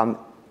are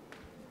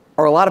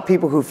a lot of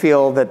people who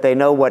feel that they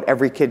know what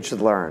every kid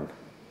should learn.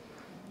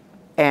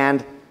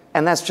 And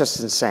that's just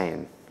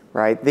insane,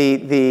 right?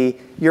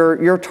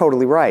 You're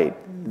totally right.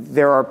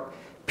 There are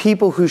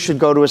people who should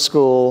go to a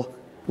school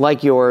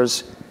like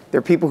yours. There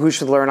are people who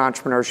should learn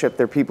entrepreneurship.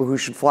 There are people who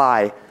should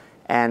fly.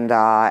 And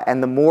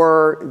the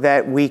more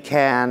that we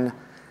can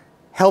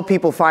help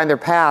people find their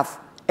path,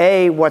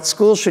 A, what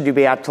school should you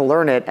be at to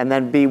learn it, and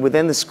then B,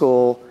 within the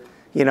school,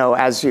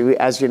 as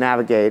you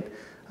navigate,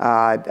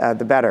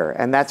 the better.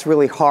 And that's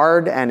really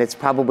hard, and it's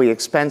probably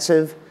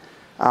expensive,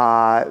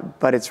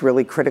 but it's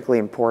really critically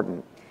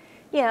important.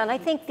 Yeah, and I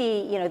think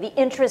the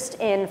interest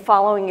in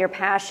following your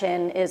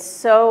passion is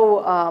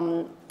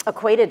so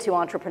equated to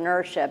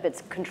entrepreneurship.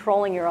 It's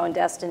controlling your own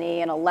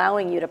destiny and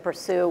allowing you to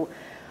pursue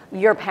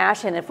your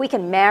passion. If we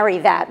can marry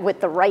that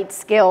with the right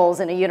skills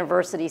in a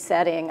university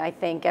setting, I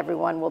think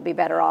everyone will be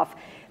better off.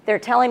 They're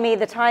telling me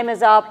the time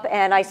is up,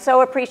 and I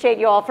so appreciate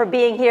you all for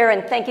being here,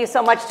 and thank you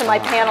so much to my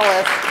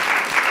panelists.